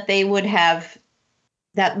then that they would have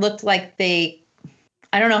that looked like I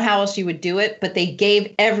don't know how else you would do it, but they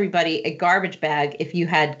gave everybody a garbage bag if you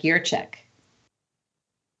had gear check.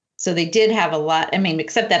 So they did have a lot. I mean,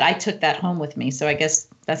 except that I took that home with me. So I guess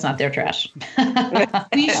that's not their trash.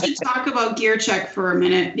 We should talk about gear check for a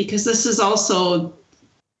minute because this is also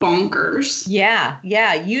bonkers. Yeah.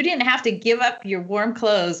 You didn't have to give up your warm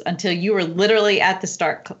clothes until you were literally at the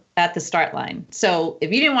start line. So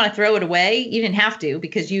if you didn't want to throw it away, you didn't have to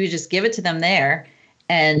because you would just give it to them there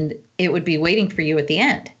and it would be waiting for you at the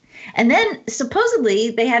end. And then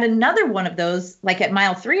supposedly they had another one of those like at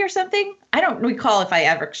mile 3 or something. I don't recall if I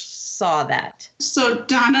ever saw that. So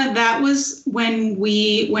Donna, that was when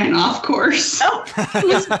we went off course. Oh. I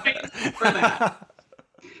was waiting for that.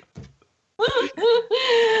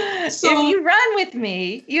 So if you run with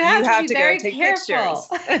me, you have to be very take careful.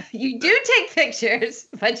 You do take pictures,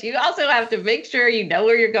 but you also have to make sure you know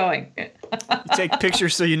where you're going. You take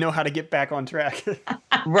pictures so you know how to get back on track.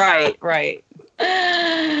 Right.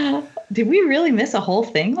 Did we really miss a whole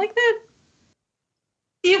thing like that?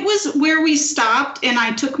 It was where we stopped and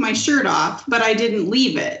I took my shirt off, but I didn't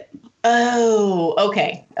leave it. Oh,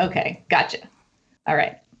 okay. Gotcha. All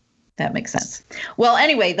right. That makes sense. Well,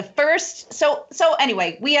 anyway, so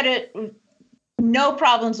anyway, we had no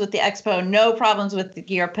problems with the expo, no problems with the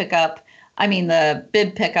gear pickup. I mean, the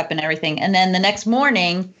bib pickup and everything. And then the next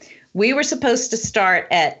morning, we were supposed to start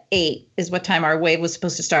at 8 is what time our wave was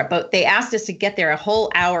supposed to start. But they asked us to get there a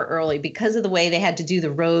whole hour early because of the way they had to do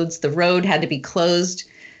the roads. The road had to be closed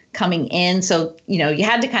coming in. So, you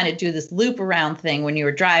had to kind of do this loop around thing when you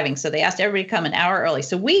were driving. So they asked everybody to come an hour early.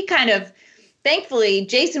 So we thankfully,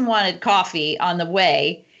 Jason wanted coffee on the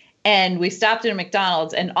way. And we stopped at a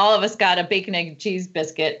McDonald's, and all of us got a bacon, egg, and cheese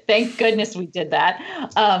biscuit. Thank goodness we did that.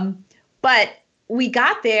 But we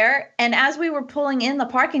got there, and as we were pulling in the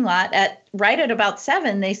parking lot right at about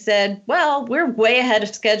 7, they said, well, we're way ahead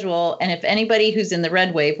of schedule. And if anybody who's in the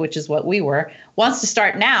red wave, which is what we were, wants to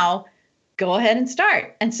start now, go ahead and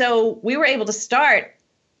start. And so we were able to start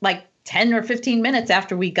like 10 or 15 minutes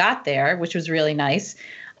after we got there, which was really nice. It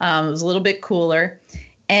was a little bit cooler.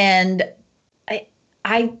 And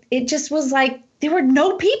it just was like, there were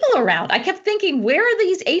no people around. I kept thinking, where are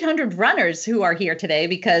these 800 runners who are here today?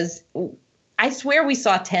 Because I swear we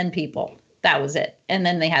saw 10 people. That was it. And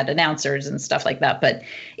then they had announcers and stuff like that. But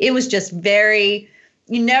it was just you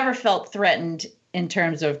never felt threatened in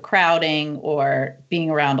terms of crowding or being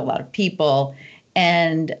around a lot of people.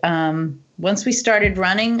 And once we started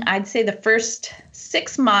running, I'd say the first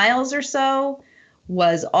 6 miles or so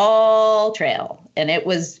was all trail. And it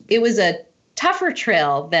was a tougher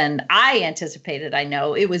trail than I anticipated. I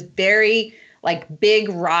know it was very like big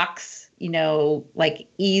rocks, like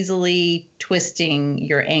easily twisting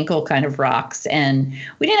your ankle kind of rocks. And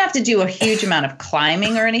we didn't have to do a huge amount of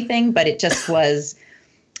climbing or anything, but it just was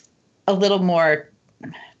a little more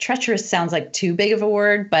treacherous. Sounds like too big of a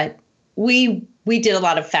word, but we did a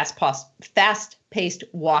lot of fast-paced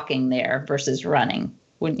walking there versus running.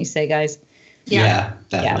 Wouldn't you say, guys? Yeah,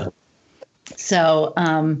 definitely. Yeah. So,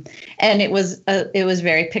 and it was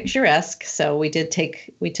very picturesque. So we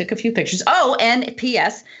took a few pictures. Oh, and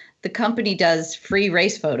P.S., the company does free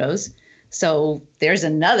race photos. So there's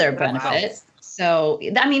another benefit. Wow. So,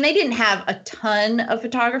 I mean, they didn't have a ton of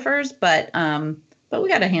photographers, but we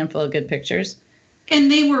got a handful of good pictures.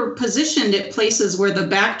 And they were positioned at places where the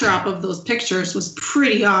backdrop of those pictures was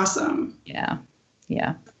pretty awesome. Yeah.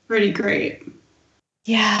 Yeah. Pretty great.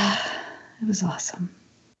 Yeah. It was awesome.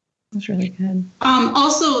 It was really good.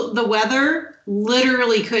 Also, the weather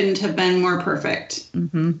literally couldn't have been more perfect.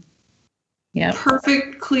 Mm-hmm. Yeah.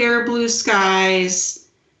 Perfect, clear blue skies,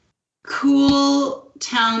 cool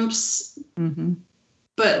temps,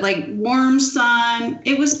 but like warm sun.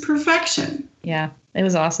 It was perfection. Yeah, it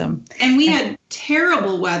was awesome. And we had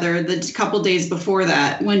terrible weather the couple days before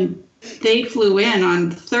that. When they flew in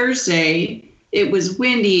on Thursday, it was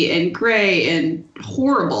windy and gray and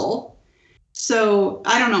horrible. So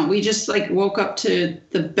I don't know. We just like woke up to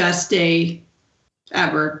the best day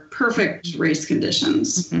ever. Perfect race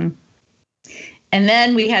conditions. Mm-hmm. And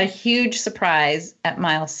then we had a huge surprise at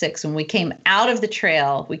mile 6 when we came out of the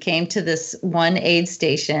trail. We came to this one aid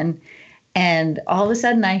station, and all of a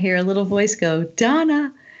sudden I hear a little voice go,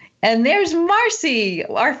 Donna. And there's Marcy,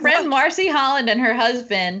 our friend Marcy Holland and her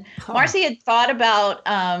husband. Huh. Marcy had thought about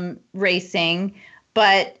racing,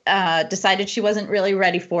 but decided she wasn't really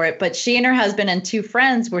ready for it. But she and her husband and 2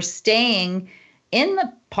 friends were staying in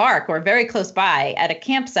the park or very close by at a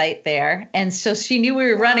campsite there. And so she knew we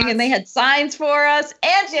were running, and they had signs for us,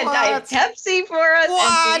 and she had Diet Pepsi for us.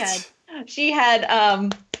 What? And she had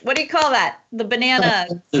what do you call that? The banana.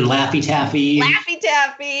 And Laffy Taffy. Laffy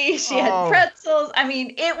Taffy. She had pretzels. I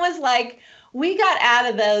mean, it was like we got out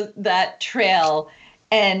of that trail,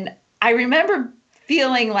 and I remember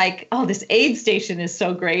feeling like, oh, this aid station is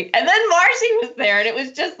so great. And then Marcy was there, and it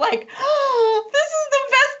was just like, oh, this is the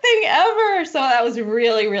best thing ever. So that was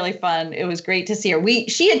really, really fun. It was great to see her.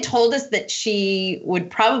 She had told us that she would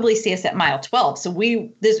probably see us at mile 12. So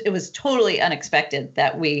it was totally unexpected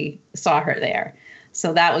that we saw her there.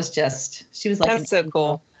 So that was she was like, that's so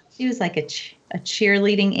cool. She was like a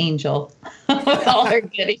cheerleading angel with all her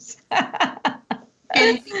goodies.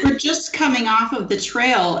 And we were just coming off of the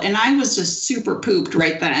trail, and I was just super pooped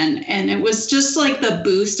right then. And it was just like the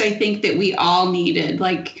boost I think that we all needed,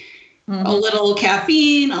 like a little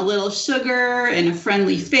caffeine, a little sugar, and a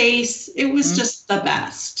friendly face. It was just the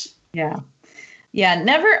best. Yeah. Yeah.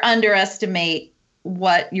 Never underestimate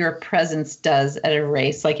what your presence does at a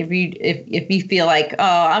race. Like if you feel like,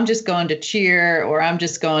 oh, I'm just going to cheer, or I'm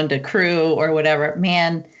just going to crew or whatever,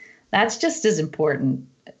 man, that's just as important.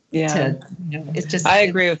 Yeah, it's just. I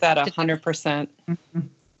agree with that 100%. Mm-hmm. And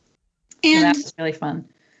so that was really fun.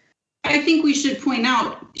 I think we should point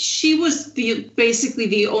out she was basically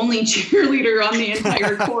the only cheerleader on the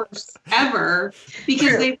entire course ever,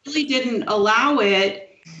 because they really didn't allow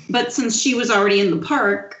it. But since she was already in the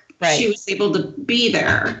park, she was able to be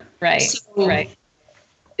there. Right. So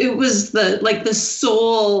it was the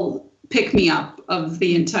sole pick me up of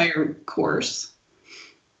the entire course.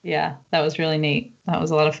 Yeah, that was really neat. That was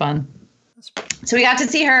a lot of fun. So we got to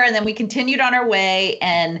see her, and then we continued on our way.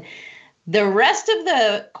 And the rest of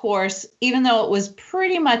the course, even though it was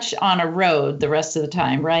pretty much on a road the rest of the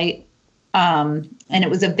time, right? And it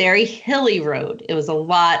was a very hilly road. It was a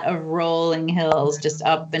lot of rolling hills, just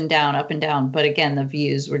up and down, up and down. But again, the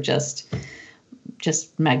views were just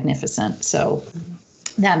magnificent. So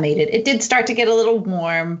that made it. It did start to get a little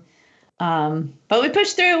warm, but we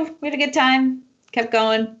pushed through. We had a good time. Kept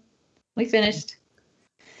going. We finished.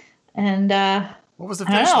 And what was the I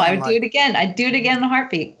finish don't know. line I would do it again. I'd do it again in a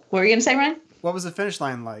heartbeat. What were you gonna say, Ryan? What was the finish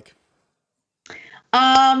line like?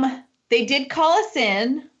 They did call us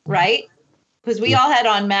in, right? Because we all had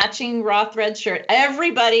on matching raw thread shirt.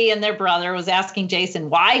 Everybody and their brother was asking Jason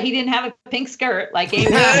why he didn't have a pink skirt like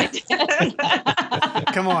Amy did.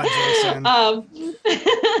 Come on, Jason.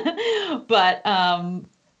 But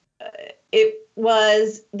it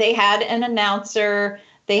was, they had an announcer.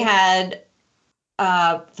 They had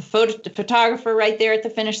the photographer right there at the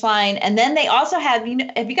finish line. And then they also have,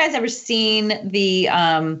 have you guys ever seen the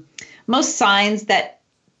most signs that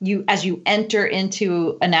as you enter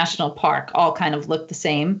into a national park all kind of look the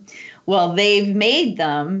same? Well, they've made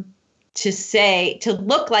them to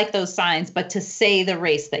look like those signs, but to say the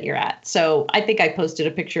race that you're at. So I think I posted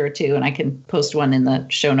a picture or two, and I can post one in the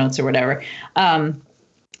show notes or whatever.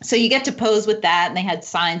 So you get to pose with that, and they had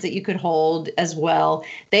signs that you could hold as well.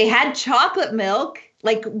 They had chocolate milk,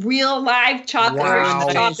 like real live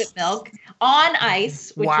chocolate milk on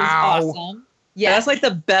ice, which was awesome. Yeah, that's like the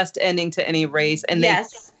best ending to any race. And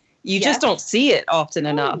you just don't see it often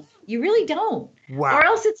enough. You really don't. Wow. Or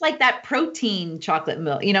else it's like that protein chocolate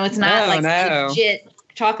milk. It's not legit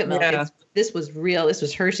chocolate milk. Yeah. This was real. This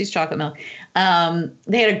was Hershey's chocolate milk.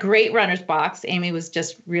 They had a great runner's box. Amy was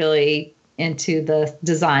just really into the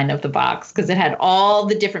design of the box because it had all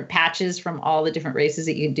the different patches from all the different races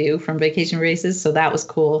that you do from vacation races. So that was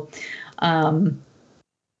cool.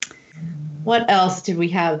 What else did we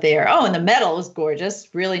have there? Oh, and the medal was gorgeous.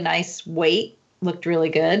 Really nice weight. Looked really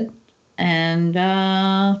good. And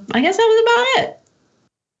I guess that was about it.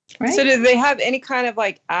 Right? So did they have any kind of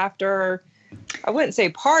after, I wouldn't say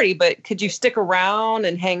party, but could you stick around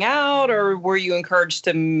and hang out, or were you encouraged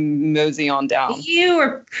to mosey on down? You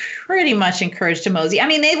were pretty much encouraged to mosey. I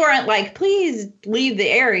mean, they weren't like, please leave the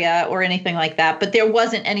area or anything like that, but there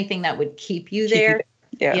wasn't anything that would keep you there.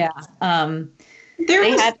 Yeah. There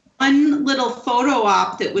was one little photo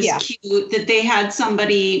op that was cute that they had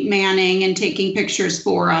somebody manning and taking pictures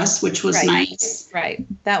for us, which was nice. Right.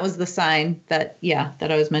 That was the sign that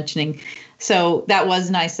I was mentioning. So that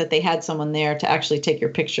was nice that they had someone there to actually take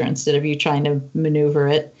your picture instead of you trying to maneuver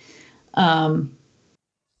it. And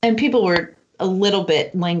people were a little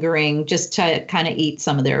bit lingering just to kind of eat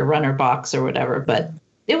some of their runner box or whatever, but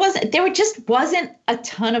there just wasn't a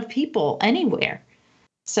ton of people anywhere.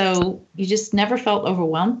 So you just never felt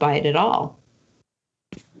overwhelmed by it at all.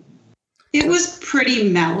 It was pretty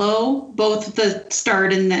mellow, both the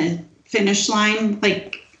start and the finish line.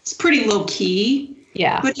 It's pretty low key.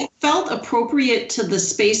 Yeah. But it felt appropriate to the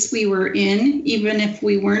space we were in, even if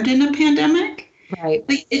we weren't in a pandemic. Right.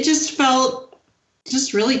 It just felt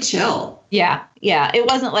really chill. Yeah. Yeah. It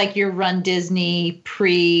wasn't like your Run Disney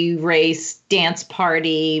pre-race dance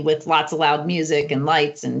party with lots of loud music and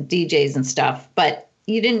lights and DJs and stuff. But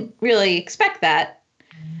you didn't really expect that,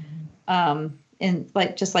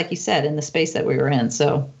 just like you said, in the space that we were in.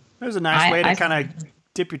 So it was a nice way to kind of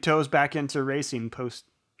dip your toes back into racing post,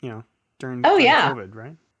 during COVID,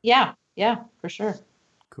 right? Yeah, for sure.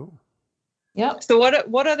 Cool. Yep. So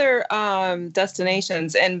what other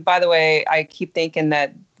destinations? And by the way, I keep thinking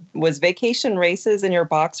that was vacation races in your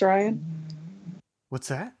box, Ryan? What's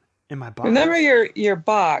that? In my box? Remember your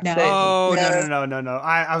box? No. No.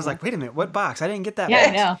 I was like, wait a minute, what box? I didn't get that box.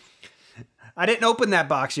 I know. I didn't open that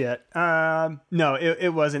box yet. No,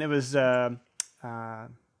 it wasn't. It was marathon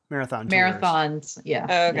tours. Marathons, yeah.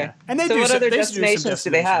 Oh, okay. Yeah. And they so do what other do destinations do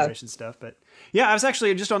they have? Stuff, but yeah, I was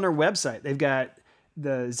actually just on their website. They've got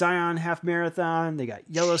the Zion Half Marathon. They got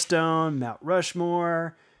Yellowstone, Mount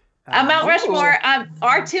Rushmore. Mount Rushmore.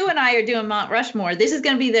 R2 and I are doing Mount Rushmore. This is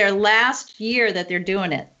going to be their last year that they're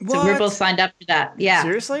doing it. What? So we're both signed up for that. Yeah.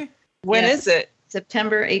 Seriously? When is it?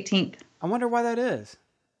 September 18th. I wonder why that is.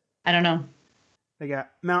 I don't know. They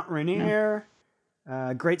got Mount Rainier,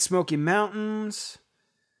 Great Smoky Mountains,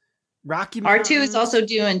 Rocky Mountains. R2 is also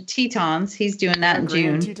doing Tetons. He's doing that in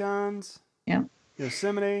June. Tetons. Yeah.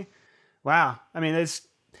 Yosemite. Wow. I mean,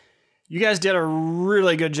 you guys did a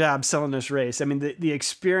really good job selling this race. I mean, the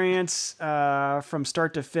experience from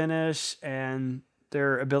start to finish and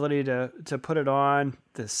their ability to put it on,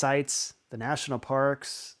 the sites, the national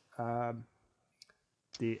parks,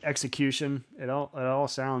 the execution, it all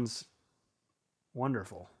sounds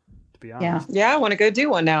wonderful, to be honest. Yeah, I want to go do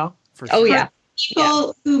one now. For sure. Oh, yeah.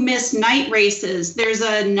 people who miss night races, there's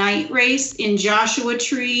a night race in Joshua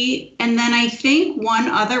Tree, and then I think one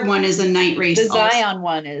other one is a night race. The also. Zion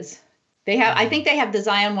one is. I think they have the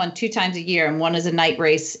Zion one 2 times a year, and one is a night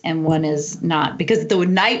race and one is not, because the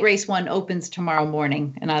night race one opens tomorrow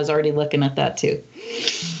morning, and I was already looking at that too.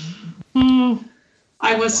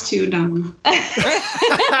 I was too dumb.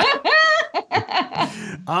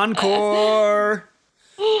 Encore.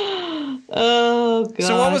 Oh god.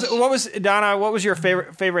 So what was Donna? What was your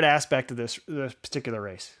favorite aspect of this particular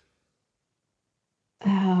race?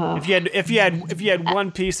 Oh. If you had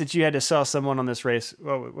one piece that you had to sell someone on this race,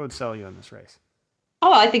 what would sell you on this race?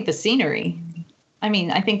 Oh, I think the scenery. I mean,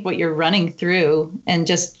 I think what you're running through and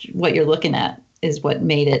just what you're looking at is what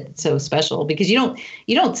made it so special, because you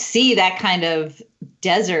don't see that kind of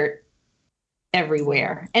desert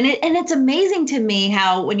everywhere. And it's amazing to me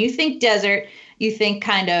how when you think desert, you think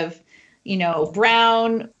kind of,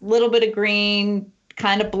 brown, little bit of green,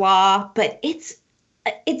 kind of blah, but it's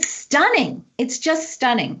stunning. It's just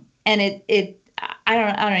stunning. And I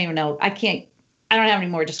don't even know. I don't have any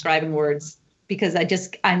more describing words, because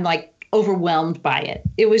I'm like overwhelmed by it.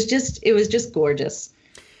 It was just gorgeous.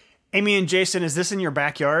 Amy and Jason, is this in your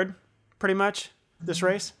backyard pretty much, this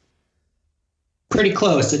race? Pretty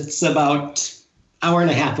close. It's about hour and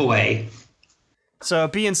a half away. So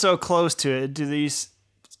being so close to it, do these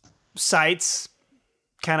sites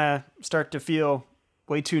kind of start to feel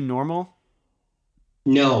way too normal?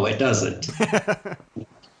 No, it doesn't.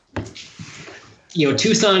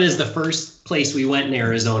 Tucson is the first place we went in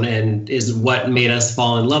Arizona and is what made us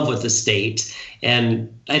fall in love with the state. And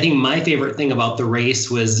I think my favorite thing about the race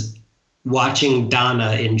was watching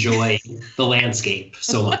Donna enjoy the landscape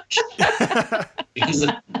so much. Because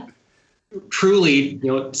truly,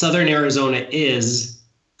 Southern Arizona is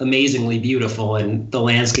amazingly beautiful and the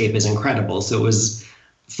landscape is incredible. So it was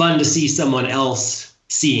fun to see someone else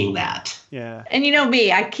seeing that. Yeah. And you know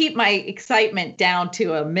me, I keep my excitement down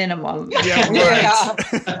to a minimum. Yeah,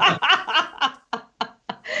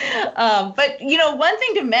 but one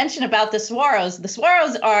thing to mention about the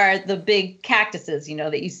saguaros are the big cactuses,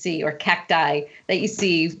 that you see, or cacti that you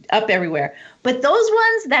see up everywhere. But those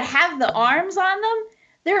ones that have the arms on them,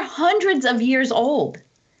 they're hundreds of years old,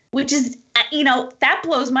 which is, that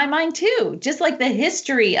blows my mind too. Just like the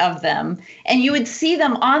history of them. And you would see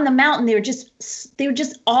them on the mountain. They were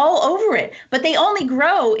just all over it, but they only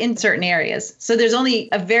grow in certain areas. So there's only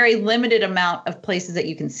a very limited amount of places that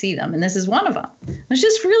you can see them. And this is one of them. It's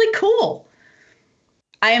just really cool.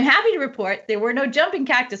 I am happy to report there were no jumping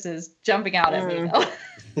cactuses jumping out at me, though.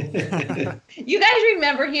 You guys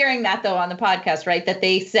remember hearing that, though, on the podcast, right? That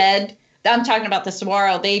they said, I'm talking about the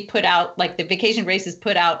Saguaro, they put out, like the vacation races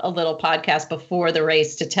put out a little podcast before the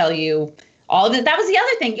race to tell you all of it. That was the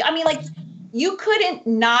other thing. I mean, like, you couldn't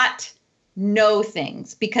not know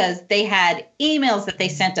things, because they had emails that they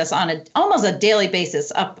sent us on almost a daily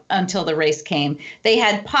basis up until the race came. They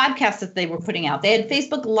had podcasts that they were putting out. They had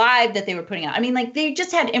Facebook Live that they were putting out. I mean, like, they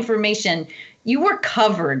just had information. You were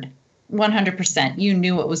covered 100%. You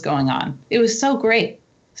knew what was going on. It was so great.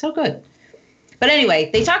 So good. But anyway,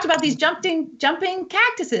 they talked about these jumping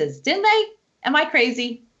cactuses, didn't they? Am I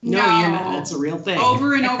crazy? No, you're not. That's a real thing.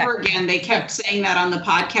 Over and over again, they kept saying that on the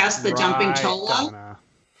podcast, the jumping cholla. Donna.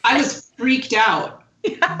 I was freaked out.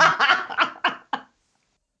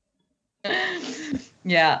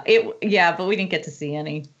 Yeah, but we didn't get to see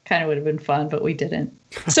any. Kind of would have been fun, but we didn't.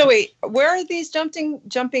 So wait, where are these jumping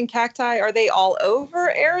cacti? Are they all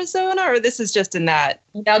over Arizona, or this is just in that?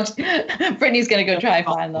 Now, Brittany's gonna go try and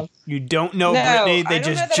find them. You don't know, No, Brittany. They I don't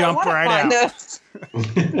know just that I jump wanna right find out.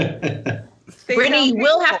 those. Brittany, you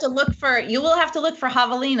will have cool. to look for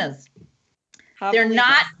javelinas. They're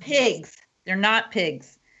not pigs. They're not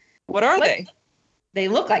pigs. What are they? They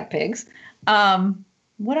look like pigs.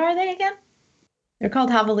 What are they again? They're called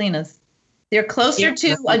javelinas. They're closer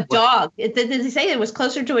to a dog. Did they say it was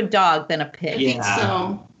closer to a dog than a pig? Yeah.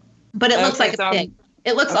 So But it looks Okay, like so a pig.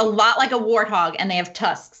 It looks a lot like a warthog, and they have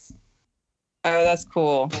tusks. Oh, that's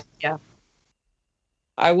cool. Yeah.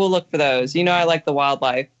 I will look for those. I like the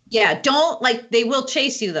wildlife. Yeah, they will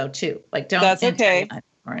chase you though too. Like, don't. That's okay.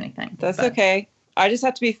 Or anything. That's But- okay. I just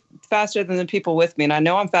have to be faster than the people with me, and I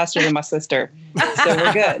know I'm faster than my sister, so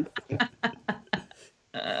we're good.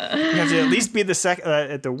 You have to at least be the second,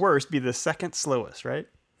 at the worst, be the second slowest, right?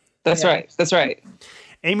 That's right. That's right.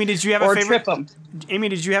 Amy, did you have Or a favorite? trip them. Amy,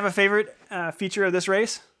 did you have a favorite feature of this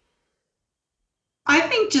race? I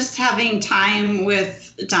think just having time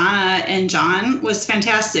with Donna and John was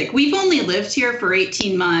fantastic. We've only lived here for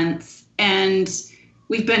 18 months, and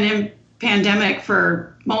we've been pandemic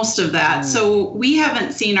for most of that. So we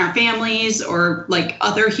haven't seen our families or like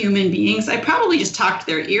other human beings. I probably just talked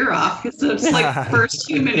their ear off because it's like the first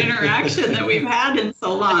human interaction that we've had in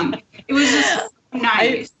so long. It was just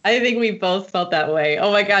nice. I think we both felt that way.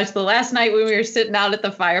 Oh my gosh, the last night when we were sitting out at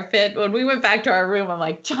the fire pit, when we went back to our room, I'm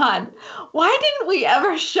like, John, why didn't we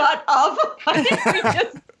ever shut up? Why didn't we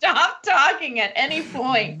just stop talking at any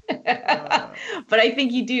point? But I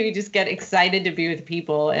think you do just get excited to be with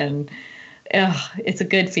people, and it's a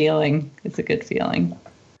good feeling. It's a good feeling.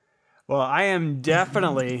 Well, I am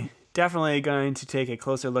definitely going to take a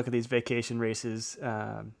closer look at these vacation races.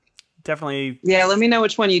 Definitely. Yeah, let me know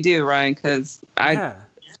which one you do, Ryan, because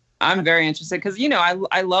I'm very interested. Because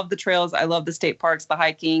I love the trails, I love the state parks, the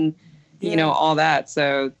hiking, all that.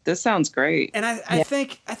 So this sounds great. And I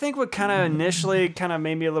think what kind of initially kind of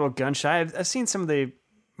made me a little gun shy. I've seen some of the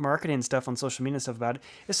marketing stuff on social media and stuff about it.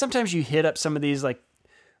 Is sometimes you hit up some of these like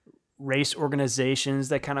race organizations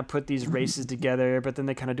that kind of put these races together, but then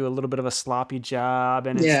they kind of do a little bit of a sloppy job,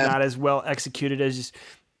 and it's not as well executed as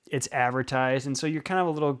it's advertised, and so you're kind of a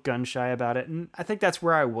little gun shy about it. And I think that's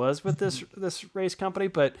where I was with this race company.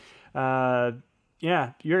 But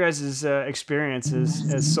your guys' experience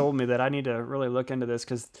has sold me that I need to really look into this,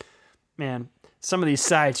 because, man, some of these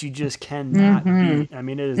sites you just cannot beat. I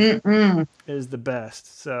mean, it is the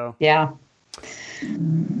best. So yeah.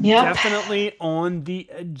 Definitely on the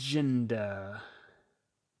agenda.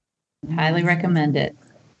 Highly recommend it.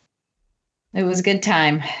 It was a good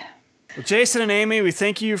time. Well, Jason and Amy, we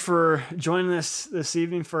thank you for joining us this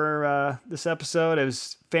evening for this episode. It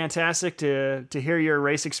was fantastic to hear your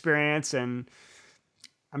race experience, and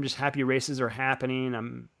I'm just happy races are happening.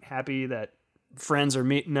 I'm happy that friends are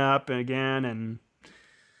meeting up again, and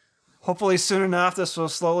hopefully soon enough this will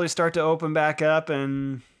slowly start to open back up,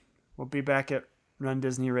 and we'll be back at Run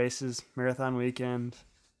Disney Races Marathon Weekend,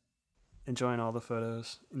 enjoying all the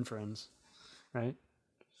photos and friends, right?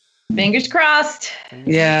 Fingers crossed.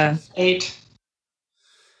 Yeah. 8.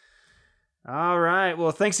 All right.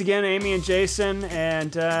 Well, thanks again, Amy and Jason.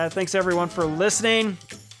 And thanks, everyone, for listening.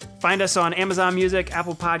 Find us on Amazon Music,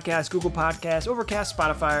 Apple Podcasts, Google Podcasts, Overcast,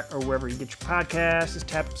 Spotify, or wherever you get your podcasts. Just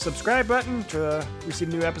tap the subscribe button to receive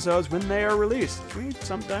new episodes when they are released. We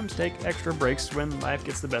sometimes take extra breaks when life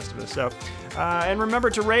gets the best of us. So, and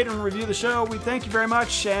remember to rate and review the show. We thank you very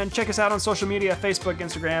much. And check us out on social media, Facebook,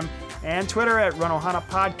 Instagram, and Twitter at Run Ohana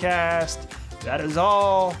Podcast. That is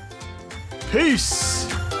all. Peace.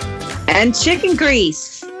 And chicken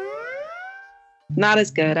grease. Not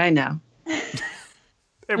as good, I know.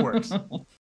 It works.